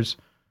New Year's,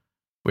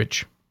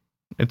 which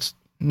it's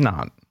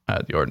not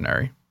out of the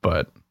ordinary,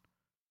 but,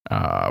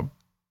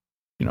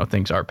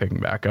 things are picking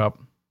back up.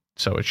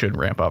 So it should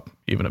ramp up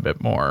even a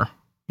bit more,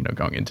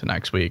 going into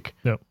next week.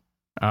 Yep.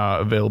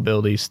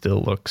 Availability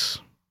still looks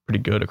pretty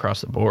good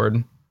across the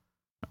board.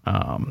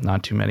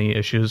 Not too many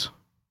issues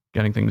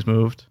getting things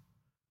moved.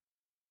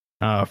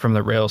 From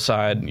the rail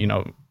side,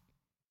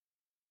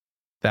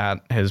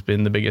 that has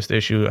been the biggest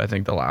issue, I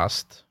think, the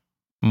last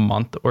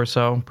month or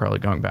so, probably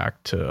going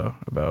back to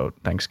about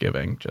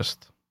Thanksgiving,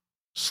 just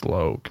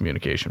slow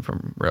communication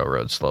from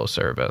railroads, slow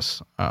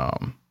service.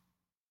 And,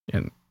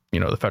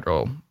 the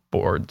federal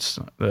boards,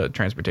 the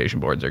transportation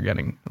boards are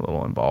getting a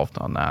little involved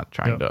on that,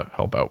 trying to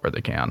help out where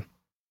they can.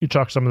 You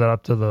chalk some of that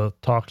up to the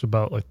talks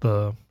about like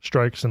the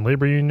strikes and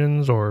labor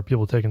unions, or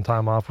people taking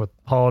time off with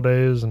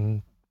holidays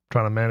and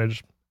trying to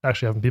manage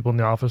actually having people in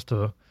the office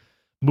to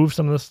move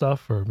some of this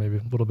stuff, or maybe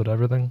a little bit of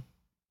everything?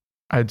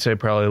 I'd say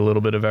probably a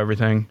little bit of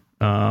everything.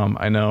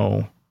 I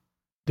know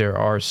there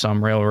are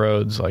some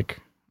railroads, like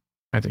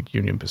I think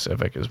Union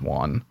Pacific is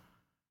one,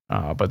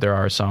 but there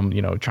are some,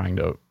 trying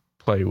to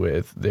play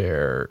with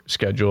their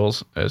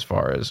schedules as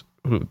far as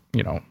who,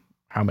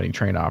 how many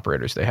train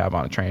operators they have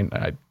on a train.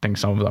 I think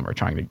some of them are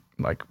trying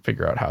to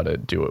figure out how to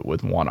do it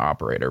with one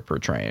operator per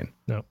train.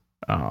 Yep.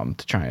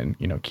 To try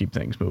and, keep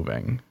things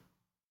moving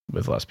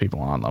with less people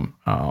on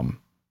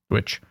them,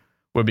 which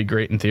would be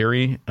great in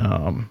theory.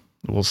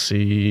 We'll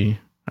see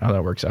how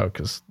that works out,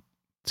 because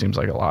it seems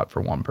like a lot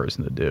for one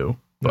person to do,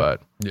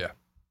 but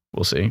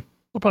we'll see.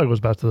 It probably goes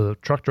back to the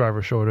truck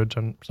driver shortage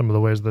and some of the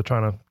ways they're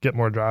trying to get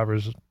more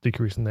drivers,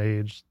 decreasing the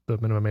age, the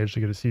minimum age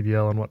to get a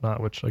CDL and whatnot,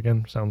 which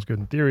again sounds good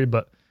in theory,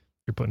 but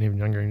you're putting even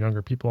younger and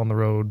younger people on the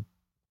road.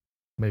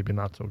 Maybe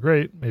not so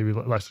great, maybe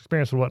less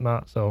experience and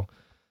whatnot. So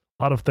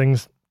a lot of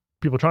things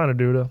people are trying to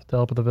do to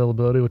help with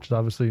availability, which is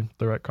obviously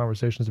the right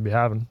conversations to be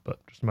having,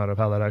 but just a matter of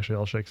how that actually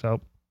all shakes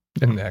out.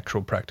 In the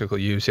actual practical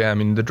use. Yeah, I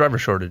mean, the driver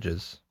shortage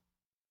is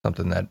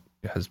something that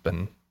has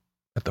been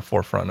at the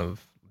forefront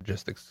of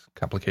logistics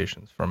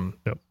complications from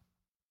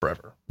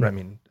forever. Yep. I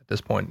mean, at this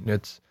point,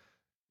 it's,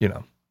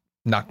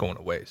 not going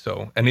away.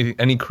 So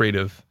any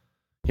creative,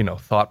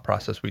 thought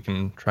process we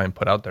can try and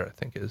put out there, I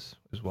think is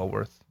well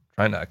worth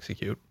trying to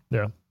execute.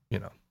 Yeah.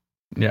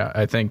 Yeah,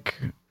 I think,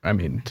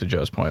 to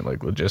Joe's point,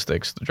 like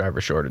logistics, the driver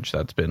shortage,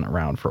 that's been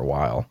around for a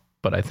while.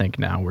 But I think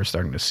now we're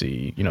starting to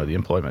see, the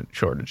employment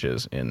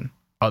shortages in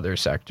other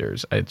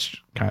sectors. It's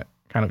kind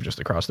of just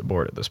across the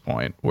board at this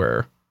point,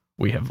 where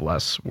we have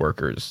less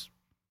workers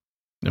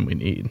than we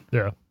need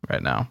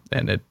right now.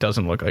 And it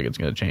doesn't look like it's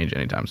going to change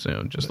anytime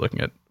soon, just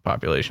looking at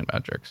population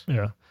metrics.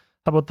 Yeah.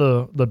 How about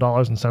the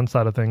dollars and cents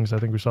side of things? I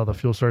think we saw the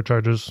fuel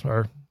surcharges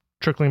are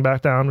trickling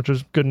back down, which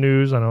is good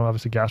news. I know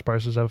obviously gas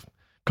prices have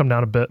come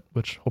down a bit,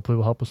 which hopefully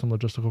will help with some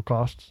logistical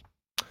costs.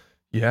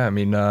 Yeah,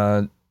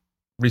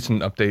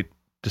 recent update,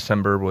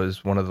 December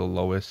was one of the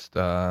lowest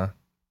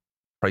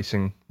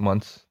pricing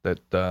months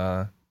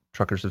that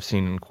truckers have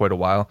seen in quite a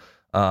while.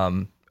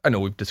 I know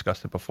we've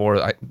discussed it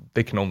before.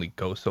 They can only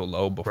go so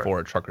low before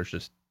a trucker's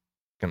just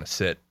going to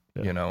sit,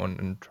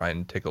 and try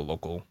and take a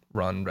local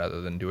run rather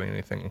than doing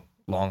anything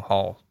long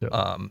haul. Yep.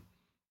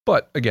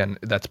 But again,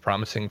 that's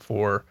promising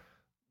for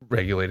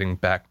regulating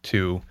back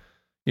to,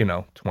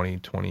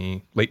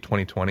 2020, late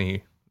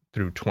 2020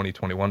 through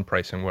 2021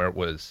 pricing, where it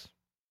was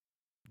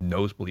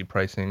nosebleed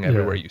pricing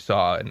everywhere you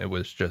saw, and it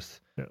was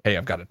just, hey,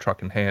 I've got a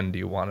truck in hand, do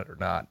you want it or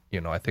not?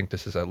 I think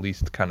this is at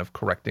least kind of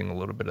correcting a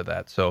little bit of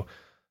that. So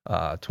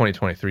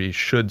 2023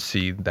 should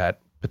see that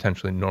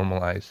potentially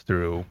normalize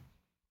through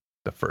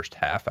the first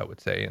half, I would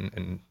say,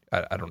 and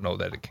I don't know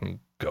that it can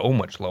go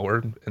much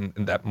lower, and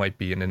that might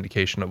be an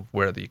indication of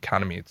where the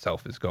economy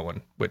itself is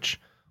going,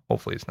 which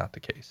hopefully is not the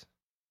case.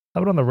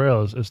 How about on the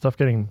rails? Is stuff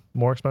getting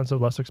more expensive,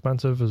 less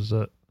expensive? Is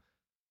it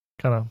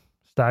kind of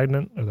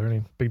stagnant? Are there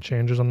any big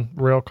changes on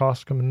rail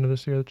costs coming into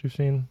this year that you've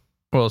seen?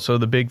 Well, so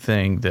the big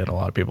thing that a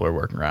lot of people are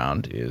working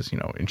around is,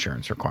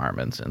 insurance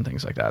requirements and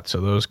things like that. So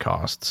those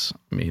costs,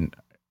 I mean,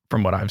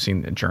 from what I've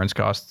seen, insurance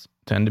costs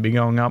tend to be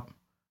going up.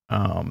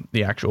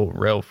 The actual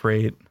rail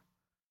freight,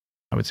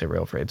 I would say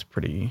rail freight's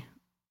pretty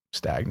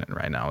stagnant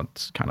right now.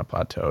 It's kind of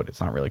plateaued. It's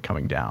not really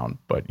coming down,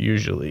 but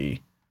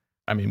usually,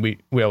 I mean,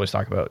 we always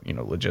talk about,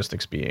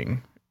 logistics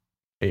being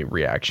a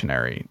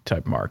reactionary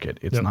type market.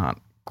 It's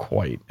not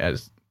quite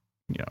as,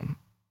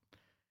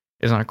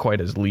 it's not quite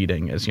as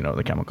leading as,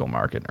 the chemical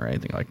market or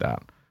anything like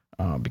that,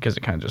 because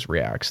it kind of just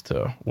reacts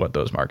to what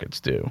those markets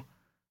do.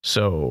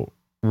 So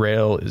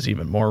rail is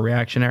even more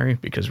reactionary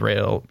because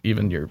rail,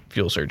 even your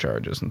fuel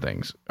surcharges and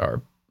things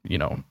are,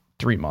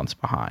 3 months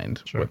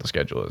behind what the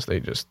schedule is. They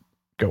just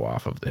go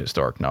off of the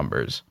historic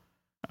numbers.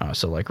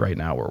 So like right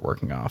now we're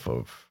working off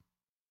of,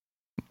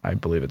 I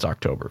believe it's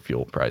October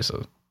fuel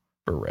prices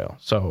for rail.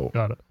 So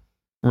Got it.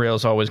 Rail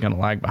is always going to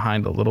lag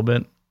behind a little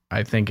bit.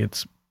 I think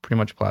it's pretty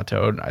much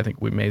plateaued. I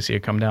think we may see it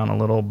come down a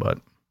little, but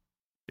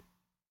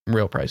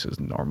rail prices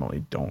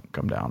normally don't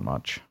come down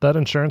much. That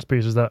insurance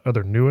piece, are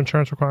there new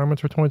insurance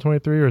requirements for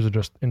 2023, or is it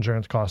just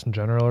insurance costs in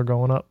general are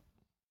going up?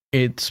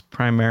 It's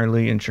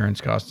primarily insurance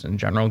costs in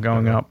general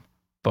going up,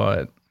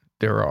 but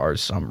there are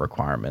some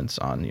requirements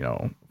on,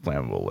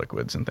 flammable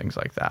liquids and things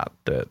like that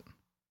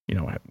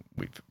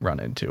we've run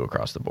into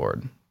across the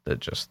board that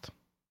just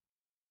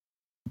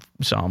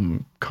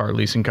some car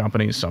leasing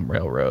companies, some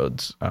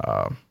railroads,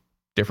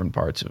 different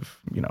parts of,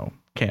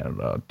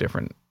 Canada,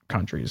 different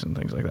countries and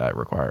things like that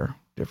require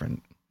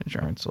different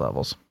insurance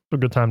levels. A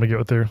good time to get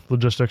with your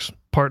logistics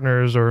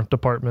partners or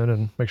department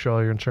and make sure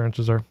all your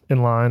insurances are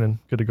in line and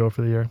good to go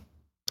for the year.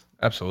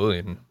 Absolutely.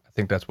 And I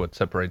think that's what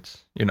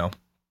separates,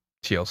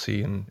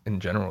 TLC and in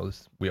general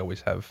is we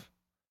always have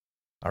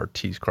our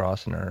T's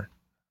crossed and our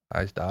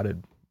I's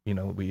dotted. We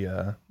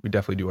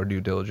definitely do our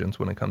due diligence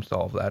when it comes to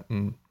all of that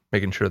and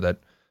making sure that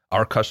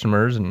our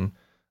customers and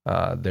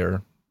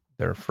their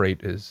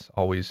freight is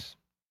always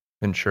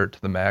insured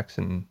to the max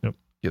and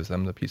gives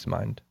them the peace of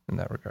mind in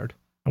that regard.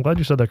 I'm glad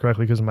you said that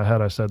correctly because in my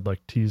head I said like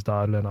T's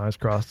dotted and I's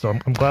crossed. So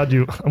I'm glad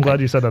you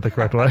said that the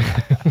correct way.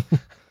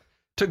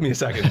 Took me a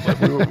second, but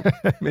we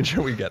made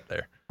sure we get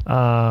there.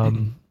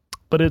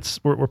 But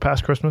we're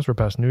past Christmas, we're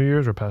past New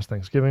Year's, we're past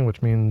Thanksgiving,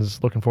 which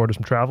means looking forward to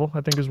some travel,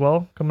 I think, as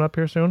well, coming up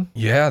here soon.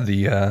 Yeah,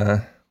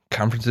 the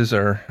conferences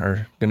are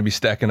going to be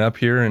stacking up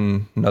here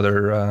in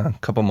another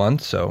couple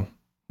months, so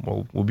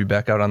we'll be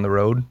back out on the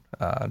road,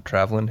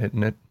 traveling,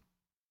 hitting it.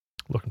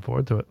 Looking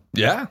forward to it.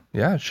 Yeah,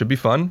 it should be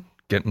fun.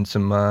 Getting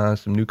some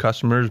new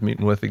customers,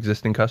 meeting with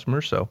existing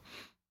customers, so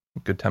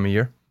good time of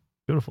year.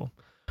 Beautiful.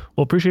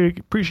 Well, appreciate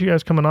you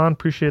guys coming on.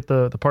 Appreciate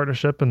the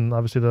partnership and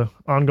obviously the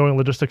ongoing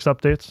logistics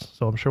updates.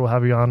 So I'm sure we'll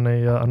have you on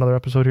another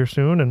episode here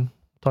soon and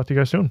talk to you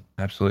guys soon.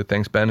 Absolutely.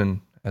 Thanks, Ben. And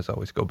as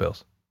always, go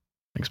Bills.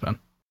 Thanks, Ben.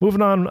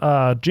 Moving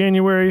on,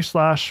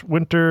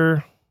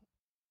 January/winter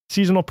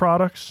seasonal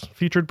products,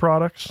 featured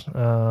products.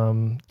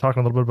 Talking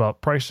a little bit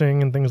about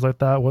pricing and things like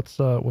that. What's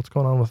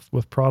going on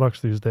with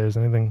products these days?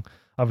 Anything?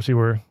 Obviously,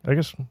 we're, I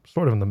guess,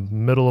 sort of in the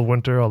middle of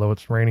winter, although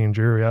it's rainy and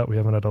dreary out. We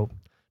haven't had a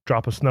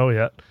drop of snow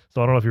yet.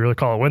 So I don't know if you really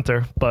call it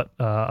winter, but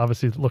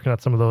obviously looking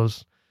at some of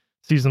those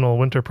seasonal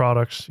winter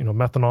products,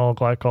 methanol,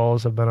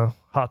 glycols have been a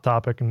hot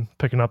topic and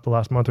picking up the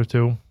last month or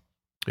two.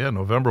 Yeah,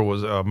 November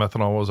was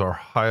methanol was our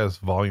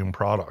highest volume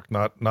product,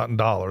 not in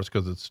dollars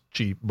because it's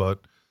cheap, but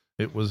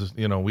it was,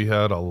 we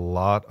had a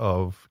lot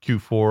of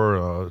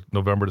Q4,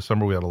 November,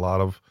 December, we had a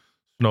lot of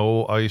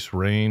snow, ice,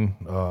 rain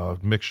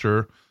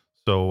mixture.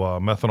 So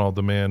methanol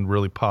demand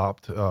really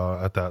popped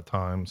at that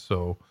time.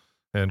 So,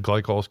 and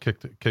glycols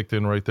kicked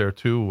in right there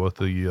too with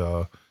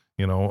the,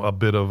 a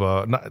bit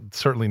of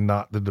certainly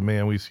not the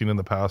demand we've seen in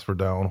the past for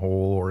downhole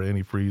or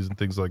antifreeze and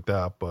things like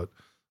that. But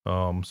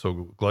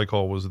so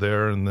glycol was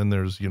there, and then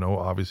there's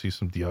obviously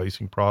some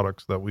de-icing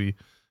products that we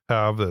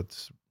have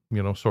that's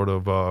sort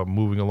of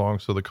moving along.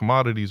 So the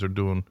commodities are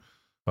doing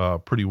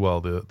pretty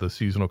well. The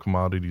seasonal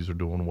commodities are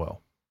doing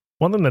well.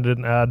 One thing that I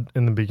didn't add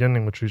in the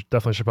beginning, which we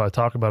definitely should probably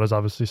talk about, is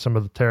obviously some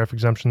of the tariff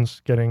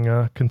exemptions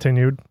getting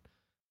continued.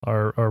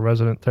 Our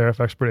resident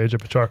tariff expert, AJ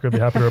Pacharka, would be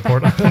happy to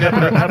report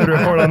happy to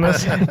report on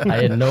this.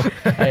 I am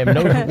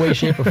no way,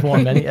 shape, or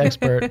form any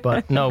expert,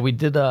 but no, we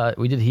did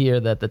hear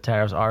that the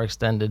tariffs are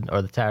extended,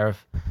 or the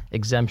tariff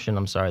exemption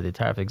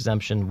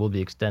will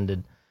be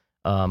extended,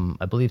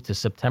 I believe to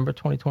September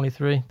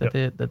 2023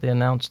 that they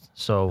announced.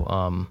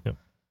 So,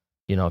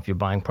 if you're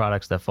buying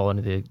products that fall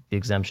into the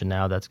exemption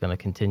now, that's going to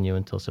continue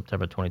until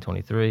September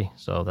 2023.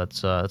 So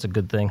that's a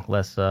good thing.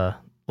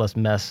 Less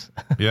mess.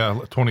 Yeah,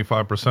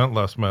 25%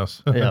 less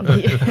mess.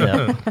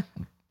 Yeah.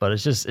 But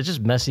it's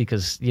just messy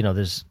because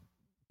there's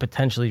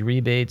potentially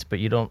rebates, but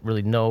you don't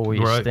really know where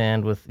you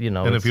stand with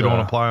And if you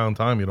don't apply on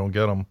time, you don't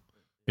get them.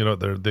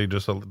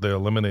 They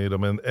eliminate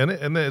them,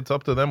 and it's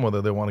up to them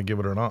whether they want to give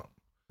it or not.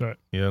 Right.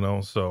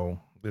 So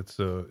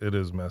it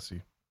is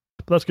messy.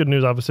 But that's good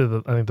news. Obviously,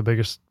 I think the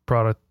biggest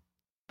product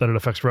that it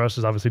affects for us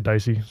is obviously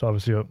Dicey. So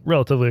obviously a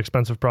relatively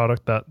expensive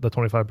product that the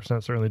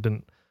 25% certainly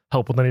didn't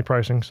help with any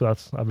pricing. So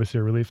that's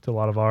obviously a relief to a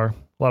lot of our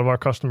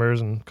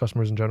customers and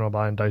customers in general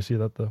buying Dicey,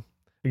 that the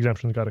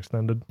exemptions got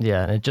extended.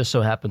 Yeah, and it just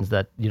so happens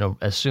that,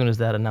 as soon as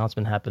that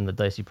announcement happened, the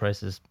dicey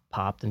prices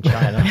popped in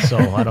China. So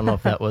I don't know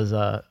if that was,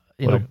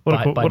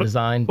 by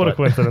design. What a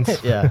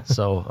coincidence. Yeah,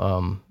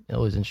 so it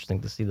was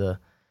interesting to see the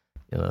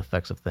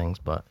effects of things,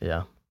 but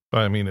yeah.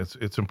 I mean,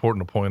 it's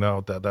important to point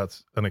out that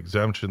that's an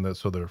exemption,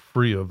 so they're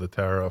free of the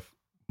tariff.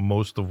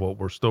 Most of what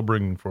we're still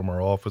bringing from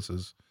our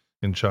offices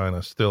in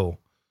China still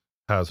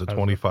has a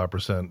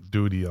 25%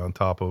 duty on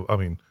top of,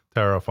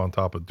 tariff on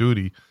top of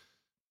duty.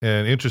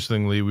 And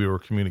interestingly, we were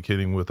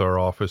communicating with our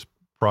office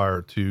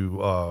prior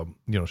to,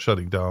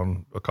 shutting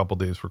down a couple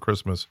days for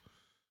Christmas.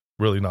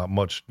 Really not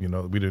much, we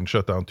didn't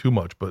shut down too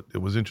much, but it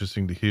was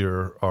interesting to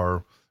hear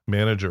our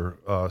manager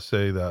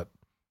say that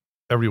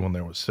everyone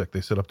there was sick.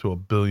 They said up to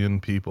 1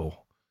 billion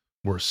people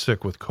were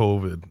sick with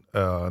COVID.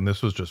 And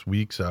this was just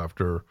weeks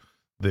after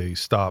they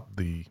stopped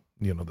the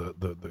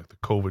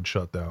COVID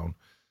shutdown.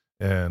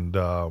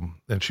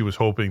 And she was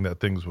hoping that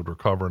things would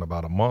recover in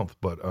about a month.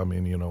 But I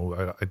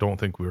don't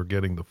think we were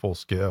getting the full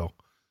scale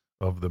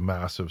of the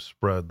massive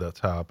spread that's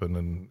happened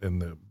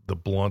and the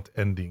blunt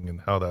ending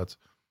and how that's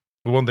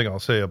the one thing I'll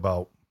say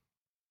about,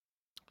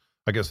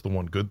 I guess the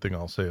one good thing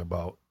I'll say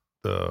about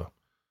the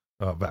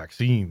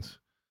vaccines.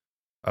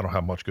 I don't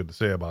have much good to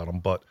say about them,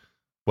 but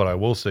what I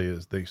will say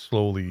is they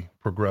slowly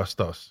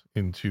progressed us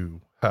into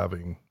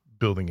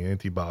building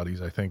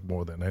antibodies, I think,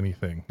 more than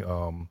anything.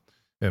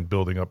 And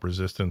building up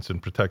resistance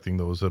and protecting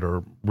those that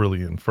are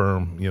really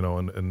infirm,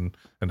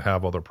 and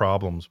have other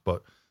problems.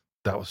 But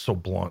that was so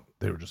blunt.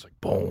 They were just like,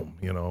 boom,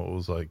 it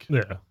was like,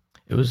 yeah.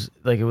 It was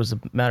a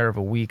matter of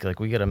a week.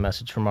 Like, we get a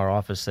message from our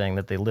office saying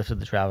that they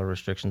lifted the travel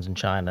restrictions in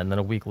China, and then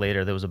a week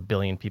later there was 1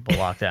 billion people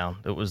locked down.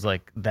 It was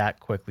like that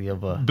quickly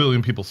of a 1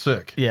 billion people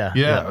sick.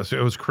 Yeah. So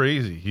it was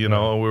crazy. We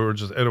were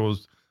just, and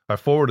I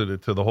forwarded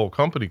it to the whole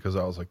company because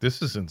I was like,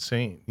 this is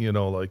insane.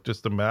 Like,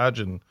 just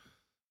imagine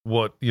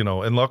what,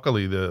 and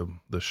luckily the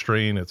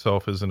strain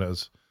itself isn't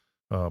as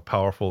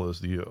powerful as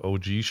the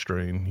OG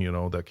strain,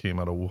 that came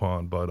out of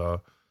Wuhan.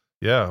 But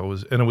yeah, it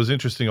was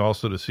interesting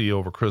also to see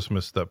over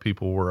Christmas that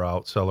people were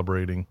out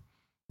celebrating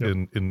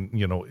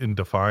in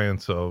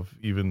defiance of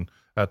even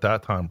at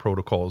that time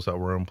protocols that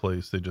were in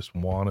place. They just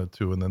wanted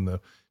to, and then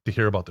to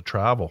hear about the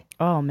travel.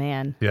 Oh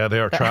man. Yeah, they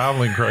are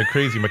traveling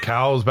crazy.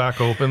 Macau's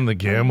back open, the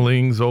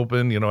gambling's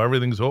open,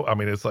 everything's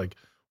open. It's like,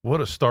 what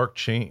a stark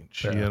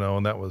change,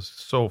 and that was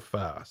so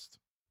fast.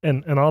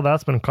 And all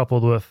that's been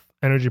coupled with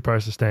energy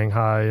prices staying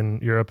high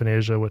in Europe and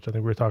Asia, which I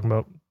think we were talking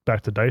about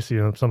back to Dicey,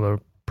 and some of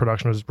the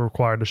production was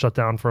required to shut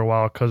down for a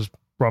while because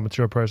raw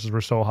material prices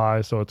were so high.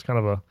 So it's kind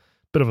of a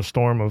bit of a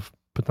storm of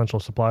potential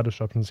supply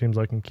disruption, seems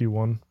like, in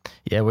Q1.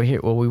 Yeah, we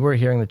were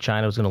hearing that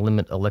China was going to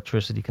limit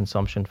electricity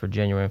consumption for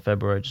January and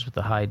February just with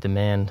the high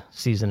demand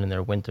season in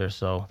their winter.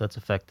 So that's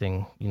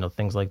affecting,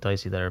 things like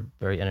Dicey that are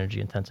very energy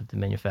intensive to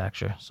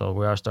manufacture. So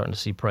we are starting to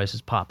see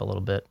prices pop a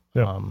little bit,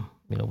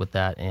 with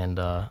that and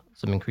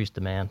some increased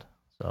demand.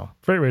 So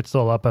freight rate's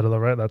still up out of the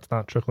right. That's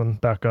not trickling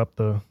back up.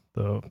 The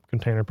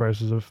container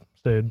prices have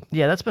stayed.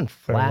 Yeah, that's been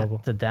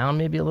flat to down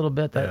maybe a little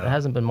bit. There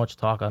hasn't been much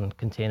talk on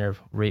container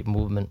rate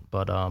movement,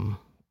 but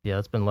yeah,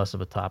 it's been less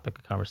of a topic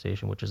of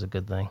conversation, which is a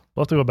good thing.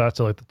 We'll have to go back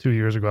to like the 2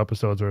 years ago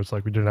episodes where it's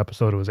like we did an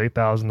episode, it was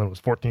 8,000, then it was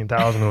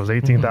 14,000, then it was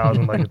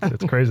 18,000. Like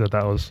it's crazy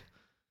that was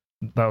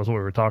what we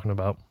were talking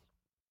about.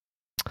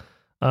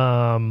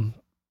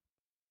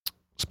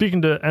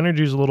 Speaking to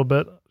energies a little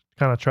bit,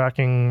 kind of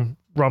tracking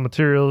raw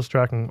materials,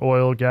 tracking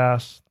oil,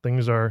 gas,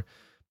 things are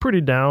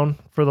pretty down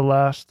for the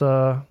last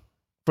I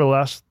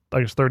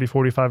guess 30,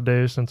 45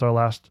 days since our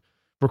last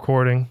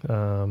recording.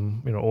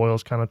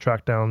 Oil's kind of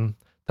tracked down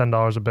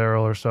 $10 a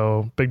barrel or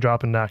so. Big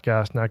drop in nat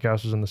gas. Nat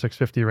gas was in the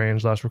 $6.50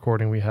 range last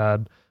recording we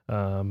had.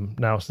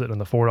 Now sitting in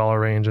the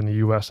 $4 range in the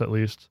U.S. at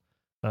least.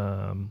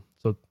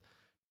 So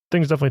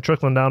things definitely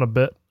trickling down a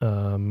bit.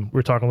 We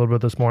were talking a little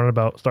bit this morning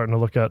about starting to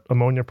look at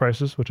ammonia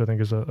prices, which I think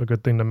is a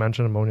good thing to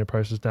mention. Ammonia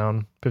prices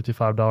down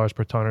 $55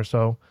 per ton or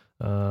so,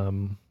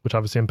 which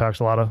obviously impacts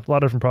a lot of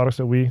different products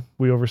that we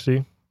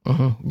oversee.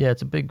 Mm-hmm. Yeah,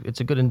 it's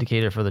a good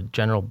indicator for the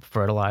general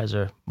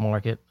fertilizer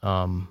market.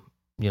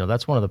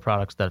 That's one of the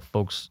products that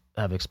folks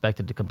have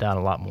expected to come down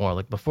a lot more.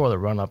 Like before the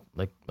run up,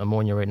 like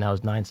ammonia right now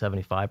is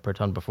 $9.75 per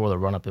ton. Before the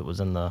run up, it was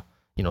in the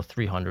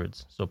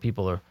 300s. So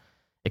people are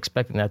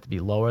expecting that to be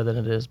lower than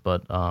it is,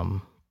 but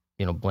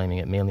blaming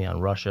it mainly on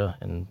Russia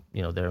and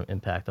their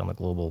impact on the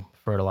global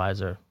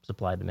fertilizer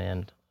supply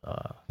demand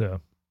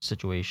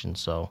situation.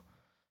 So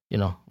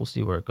we'll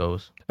see where it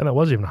goes. And it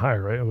was even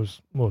higher, right? It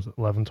was, what was it,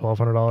 $1,100,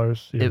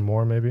 $1,200, even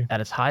more maybe?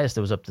 At its highest,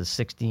 it was up to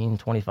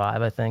 $16.25,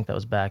 I think. That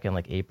was back in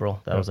like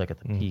April. That was like at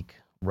the peak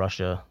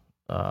Russia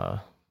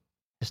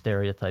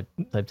hysteria type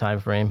time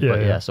frame.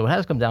 Yeah, so it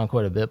has come down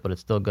quite a bit, but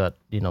it's still got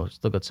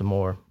some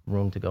more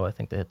room to go, I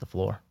think, to hit the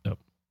floor. Yep.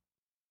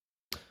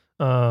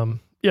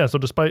 So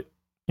despite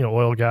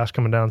oil, gas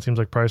coming down, seems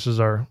like prices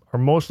are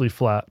mostly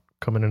flat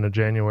coming into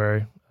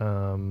January.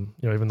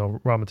 Even though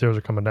raw materials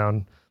are coming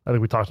down, I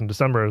think we talked in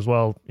December as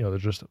well. There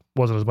just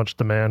wasn't as much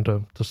demand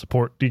to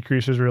support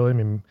decreases really. I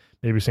mean,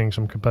 maybe seeing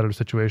some competitive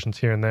situations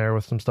here and there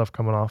with some stuff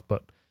coming off,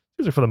 but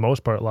seems like for the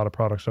most part, a lot of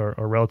products are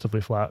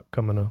relatively flat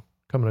coming to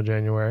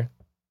January.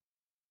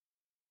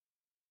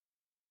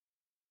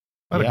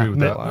 I'd Yeah. agree with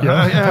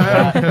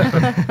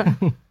that.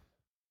 Yeah.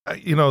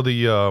 You know,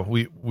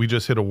 we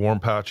just hit a warm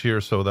patch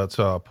here, so that's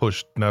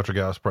pushed natural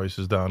gas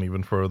prices down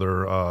even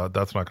further.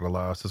 That's not going to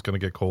last. It's going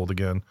to get cold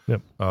again.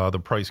 Yep. The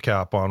price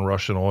cap on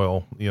Russian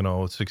oil, you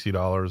know,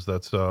 $60.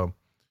 That's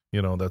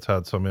you know, that's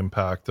had some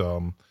impact.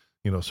 You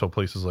know, so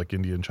places like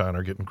India and China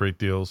are getting great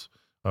deals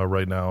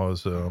right now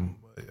as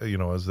you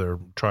know, as they're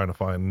trying to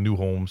find new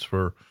homes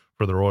for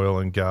their oil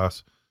and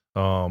gas.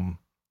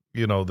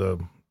 You know, the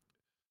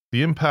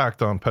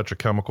impact on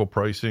petrochemical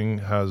pricing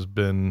has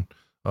been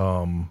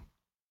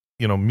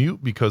you know,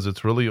 mute, because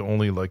it's really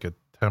only like a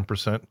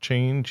 10%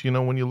 change. You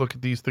know, when you look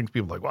at these things,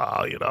 people are like,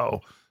 wow, you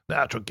know,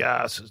 natural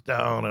gas is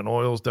down and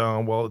oil's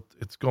down. Well,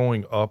 it's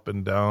going up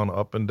and down,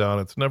 up and down.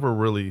 It's never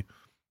really,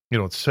 you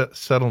know, it's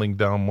settling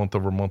down month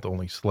over month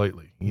only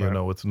slightly. You Right.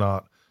 know, it's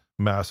not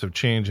massive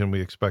change, and we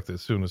expect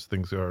as soon as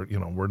things are, you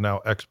know, we're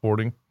now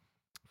exporting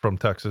from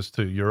Texas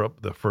to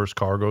Europe. The first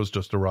cargoes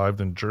just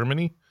arrived in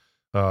Germany.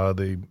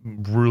 They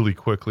really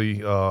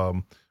quickly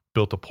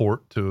built a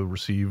port to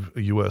receive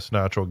U.S.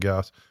 natural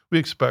gas. We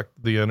expect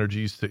the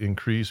energies to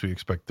increase. We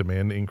expect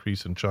demand to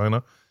increase in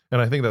China.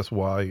 And I think that's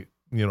why,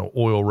 you know,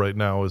 oil right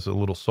now is a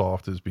little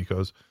soft, is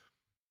because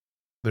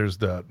there's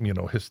that, you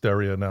know,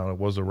 hysteria now. It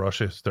was a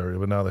Russia hysteria,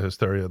 but now the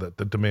hysteria that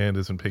the demand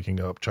isn't picking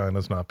up.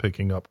 China's not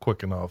picking up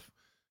quick enough,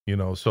 you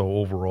know, so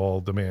overall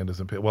demand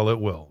isn't, well,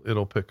 it will.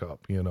 It'll pick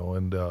up, you know,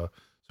 and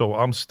so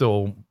I'm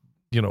still,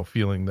 you know,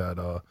 feeling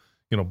that,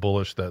 you know,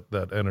 bullish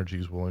that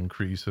energies will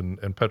increase, and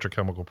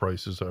petrochemical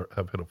prices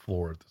have hit a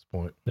floor at this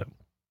point. Yep.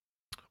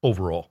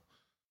 Overall.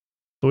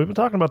 So we've been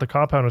talking about the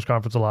Compounders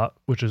Conference a lot,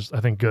 which is, I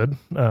think, good.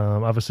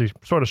 Obviously,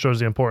 sort of shows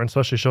the importance,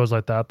 especially shows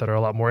like that are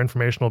a lot more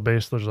informational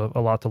based. There's a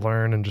lot to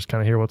learn and just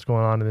kind of hear what's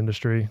going on in the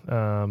industry.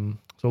 So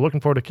looking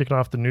forward to kicking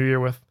off the new year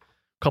with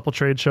a couple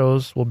trade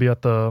shows. We'll be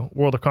at the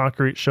World of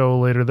Concrete show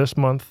later this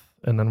month,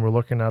 and then we're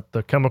looking at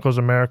the Chemicals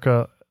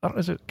America.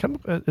 Is it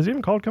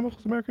even called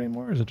Chemicals America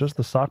anymore? Or is it just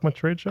the SOCMA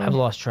trade show? I've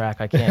lost track.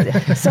 I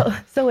can't.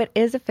 So it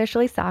is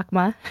officially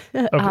SOCMA.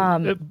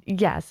 Okay.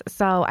 Yes.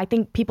 So I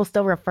think people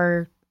still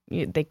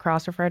they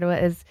cross-refer to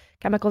it as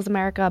Chemicals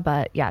America,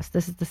 but yes,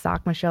 this is the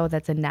SOCMA show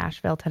that's in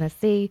Nashville,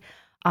 Tennessee.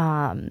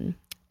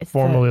 It's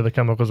Formerly the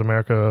Chemicals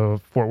America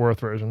Fort Worth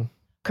version.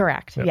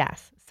 correct. Yep.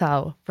 Yes.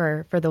 So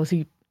for those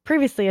who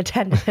previously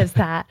attended as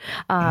that,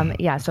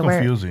 yeah. So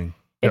Confusing.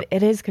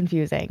 it is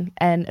confusing,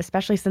 and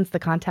especially since the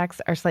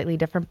contexts are slightly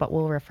different, but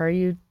will refer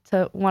you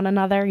to one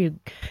another.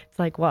 It's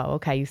like, whoa,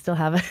 okay, you still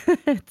have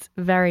it's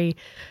very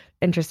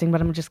interesting,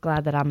 but I'm just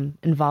glad that I'm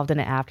involved in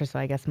it after. So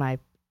I guess my,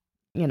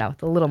 you know,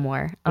 a little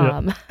more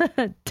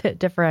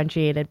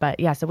differentiated. But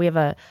yeah, so we have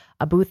a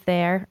booth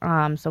there.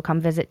 So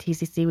come visit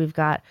TCC. We've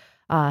got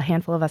a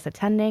handful of us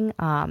attending.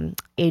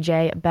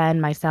 AJ,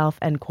 Ben, myself,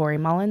 and Corey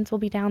Mullins will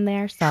be down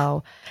there.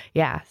 So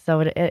yeah,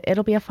 so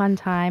it'll be a fun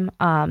time.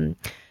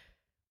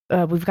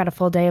 We've got a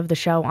full day of the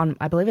show on,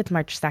 I believe it's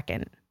March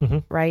 2nd,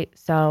 right?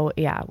 So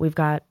yeah, we've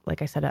got,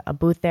 like I said, a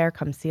booth there.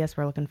 Come see us.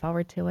 We're looking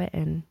forward to it.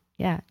 And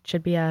yeah, it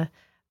should be a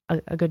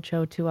good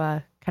show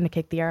to kind of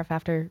kick the air off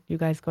after you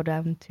guys go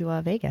down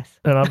to Vegas.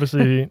 And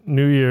obviously,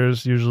 New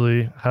Year's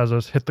usually has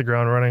us hit the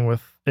ground running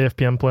with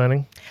AFPM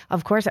planning.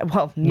 Of course.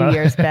 Well, New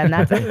Year's, Ben.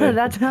 That's no.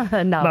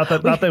 Not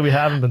that we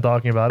haven't been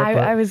talking about it.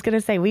 I was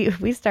gonna say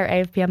we start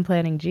AFPM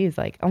planning,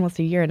 like almost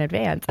a year in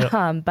advance.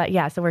 Yep. But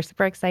yeah, so we're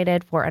super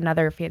excited for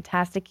another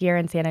fantastic year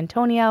in San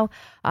Antonio.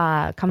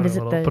 Come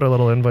visit put a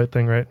little invite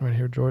thing right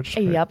here, George.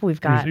 Yep, we've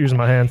got using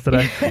my hands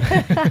today.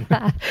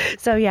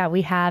 So yeah,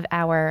 we have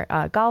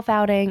our golf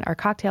outing, our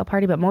cocktail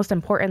party, but most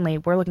importantly,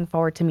 we're looking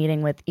forward to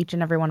meeting with each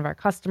and every one of our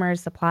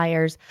customers,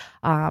 suppliers,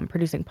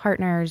 producing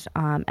partners,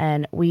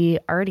 and we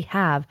already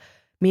have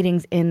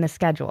meetings in the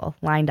schedule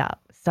lined up.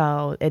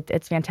 So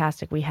it's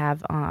fantastic. We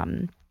have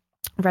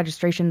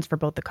registrations for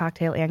both the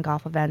cocktail and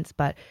golf events,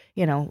 but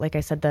you know, like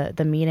I said,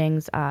 the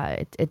meetings,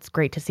 it's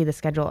great to see the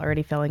schedule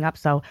already filling up.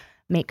 So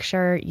make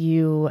sure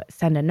you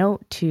send a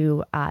note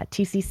to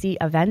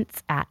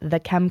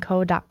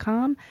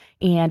tccevents@thechemco.com.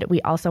 And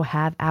we also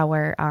have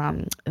our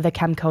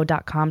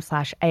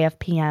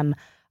thechemco.com/AFPM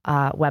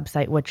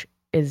website, which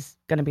is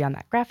going to be on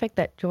that graphic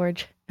that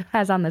George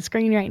has on the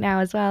screen right now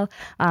as well.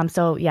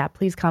 So yeah,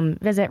 please come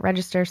visit,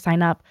 register,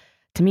 sign up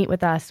to meet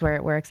with us.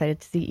 We're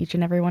excited to see each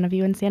and every one of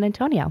you in San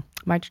Antonio,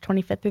 March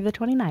 25th through the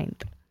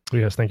 29th.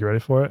 You guys think you're ready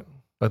for it?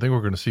 I think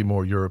we're going to see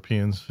more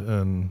Europeans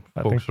and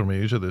folks from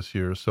Asia this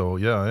year. So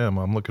yeah, I am.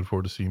 I'm looking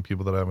forward to seeing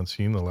people that I haven't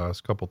seen the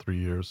last 3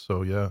 years.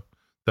 So yeah,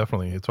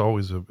 definitely. It's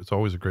always a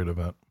great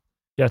event.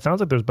 Yeah, it sounds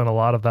like there's been a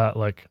lot of that,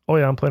 like, oh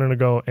yeah, I'm planning to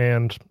go,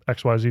 and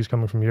XYZ's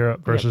coming from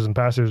Europe, versus in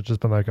past years, it's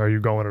just been like, are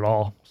you going at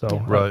all? So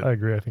Right. I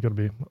agree. I think it'll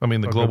be. I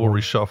mean, the a global good one.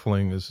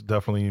 reshuffling is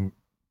definitely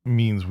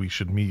means we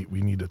should meet.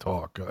 We need to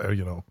talk,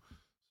 you know.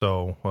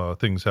 So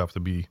things have to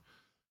be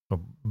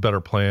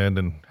better planned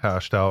and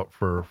hashed out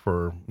for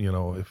you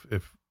know,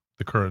 if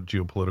the current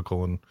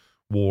geopolitical and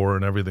war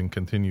and everything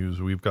continues,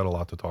 we've got a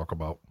lot to talk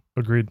about.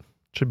 Agreed.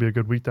 Should be a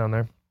good week down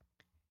there.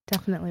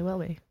 Definitely will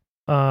be.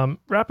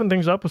 Wrapping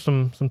things up with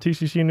some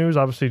TCC news.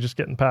 Obviously, just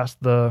getting past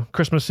the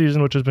Christmas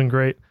season, which has been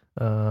great.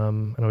 I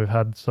know we've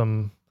had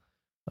some.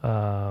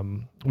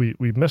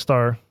 We missed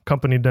our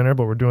company dinner,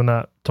 but we're doing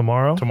that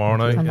tomorrow. Tomorrow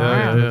night.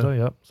 Tomorrow.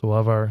 Yeah. Yep. So we'll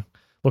have our.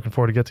 Looking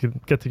forward to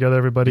get together,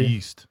 everybody.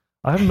 Beast.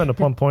 I haven't been to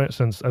Plum Point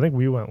since I think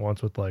we went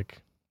once with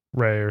like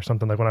Ray or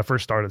something. Like when I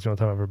first started, it's the only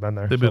time I've ever been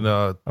there. They've So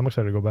been I'm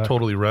excited to go back.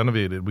 totally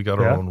renovated. We got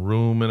our Yeah? own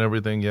room and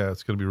everything. Yeah,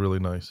 it's gonna be really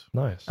nice.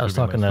 Nice. I was Should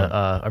be talking nice to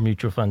our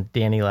mutual friend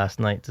Danny last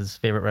night. It's his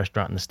favorite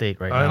restaurant in the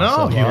state right I now. know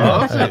so- he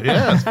loves it.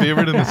 Yeah, it's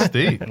favorite in the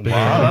state.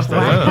 Wow,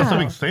 that's a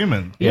big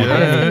statement. Yeah, I was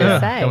gonna Yeah.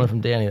 say. Coming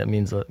from Danny, that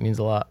means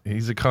a lot.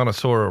 He's a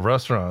connoisseur of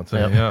restaurants,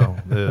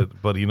 and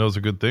but he knows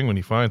a good thing when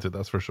he finds it.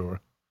 That's for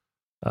sure.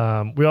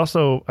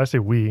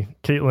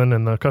 Caitlin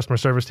and the customer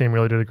service team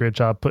really did a great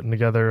job putting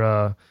together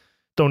a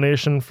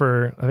donation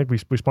for, I think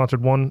we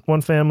sponsored one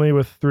family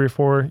with 3 or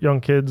 4 young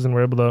kids, and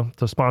we're able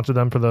to sponsor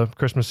them for the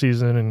Christmas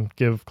season and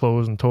give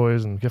clothes and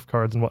toys and gift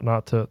cards and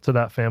whatnot to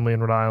that family in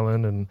Rhode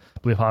Island. And I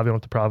believe Javi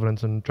went to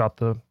Providence and dropped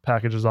the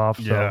packages off.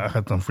 So. Yeah, I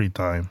had some free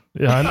time.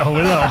 Yeah, I know.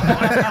 We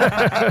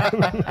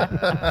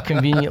know.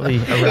 Conveniently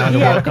around the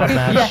World Cup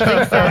match.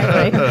 Yeah,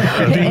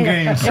 exactly.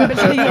 games.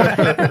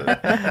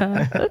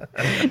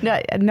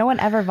 No one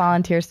ever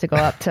volunteers to go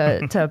up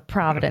to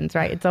Providence,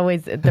 right? It's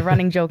always the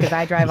running joke is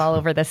I drive all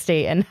over the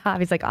state, and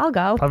Javi's like, I'll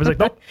go. I was like,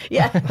 nope.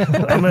 Yeah.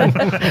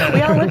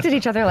 We all looked at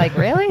each other like,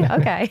 really?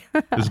 Okay.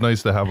 It's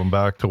nice to have him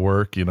back to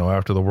work,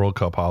 after the World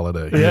Cup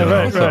holiday. Yeah, you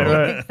know, right, so-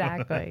 right.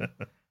 Exactly.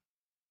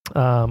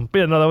 But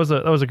yeah, no, that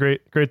was a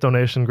great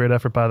donation, great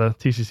effort by the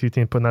TCC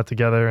team putting that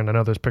together. And I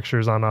know there's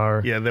pictures on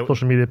our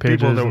social media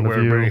pages. People that and the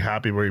were View. very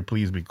happy, very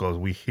pleased because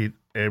we hit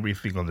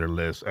everything on their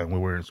list and we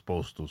weren't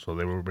supposed to. So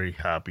they were very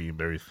happy,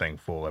 very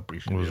thankful, It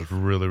appreciative. was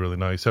really, really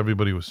nice.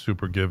 Everybody was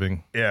super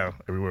giving. Yeah,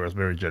 everywhere was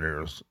very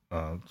generous.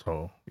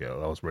 So yeah,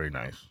 that was very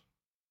nice.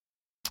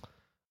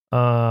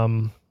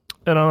 And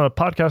on a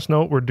podcast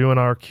note, we're doing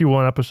our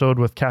Q1 episode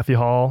with Kathy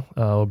Hall.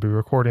 We'll be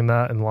recording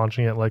that and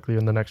launching it likely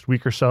in the next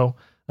week or so.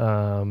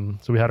 So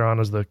we had her on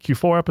as the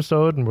Q4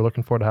 episode, and we're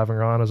looking forward to having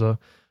her on as a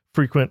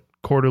frequent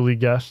quarterly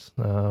guest.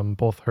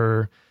 Both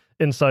her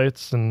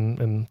insights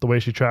and the way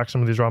she tracks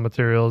some of these raw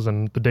materials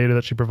and the data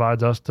that she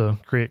provides us to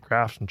create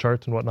graphs and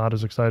charts and whatnot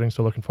is exciting.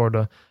 So looking forward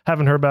to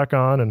having her back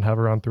on and have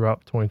her on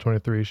throughout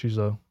 2023. She's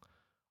a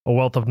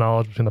wealth of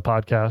knowledge between the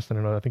podcast.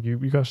 And I think you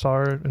guys saw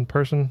her in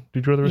person.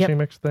 Did you go to the Yep.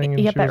 Racemics thing?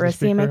 And Yep, she at was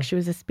the speaker? Racemic, she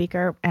was a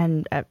speaker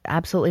and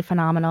absolutely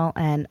phenomenal.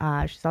 And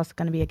she's also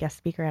going to be a guest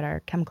speaker at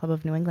our Chem Club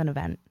of New England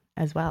event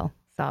as well.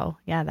 So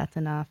yeah, that's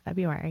in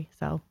February.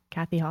 So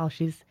Kathy Hall,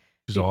 she's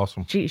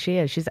awesome. She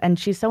is.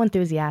 She's so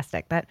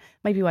enthusiastic. That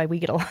might be why we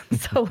get along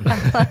so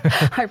well.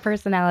 Our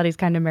personalities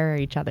kind of mirror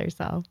each other.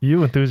 So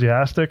You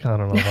enthusiastic? I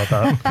don't know about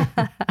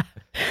that.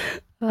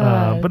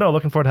 But no,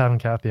 looking forward to having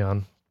Kathy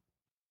on.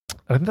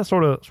 I think that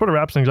sort of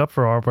wraps things up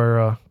for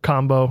our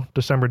combo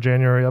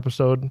December-January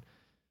episode.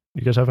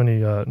 You guys have any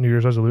New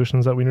Year's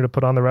resolutions that we need to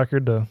put on the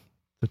record to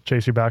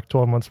chase you back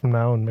 12 months from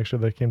now and make sure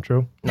they came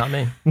true? Not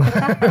me.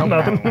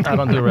 Nothing. I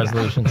don't do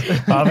resolutions.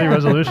 Hobby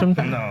resolution?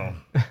 No,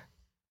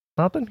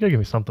 Nothing? You gotta give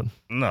me something.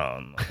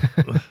 no.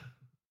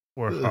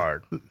 Work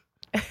hard.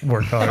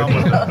 Work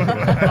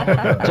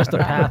hard. Just a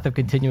path of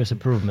continuous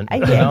improvement. Yeah,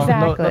 you know?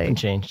 exactly. Nothing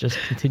changed. Just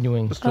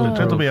continuing. Just to try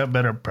to improve. be a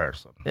better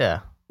person. Yeah.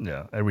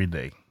 Yeah, every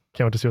day.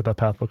 Can't wait to see what that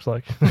path looks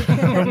like.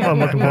 I'm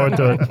looking forward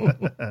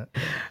to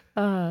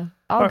it.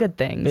 all good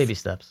things. Baby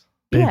steps.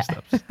 Baby Yeah.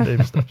 steps.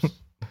 Baby steps.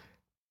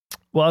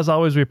 Well, as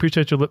always, we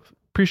appreciate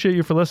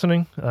you for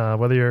listening.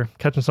 Whether you're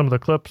catching some of the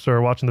clips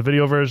or watching the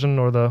video version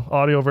or the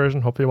audio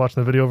version, hopefully you're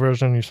watching the video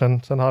version. You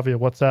send Javi a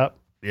WhatsApp.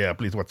 Yeah,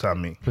 please WhatsApp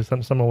me. Please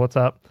send someone a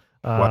WhatsApp.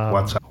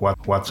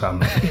 WhatsApp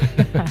me.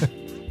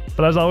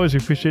 But as always, we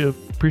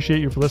appreciate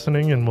you for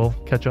listening, and we'll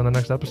catch you on the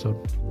next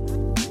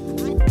episode.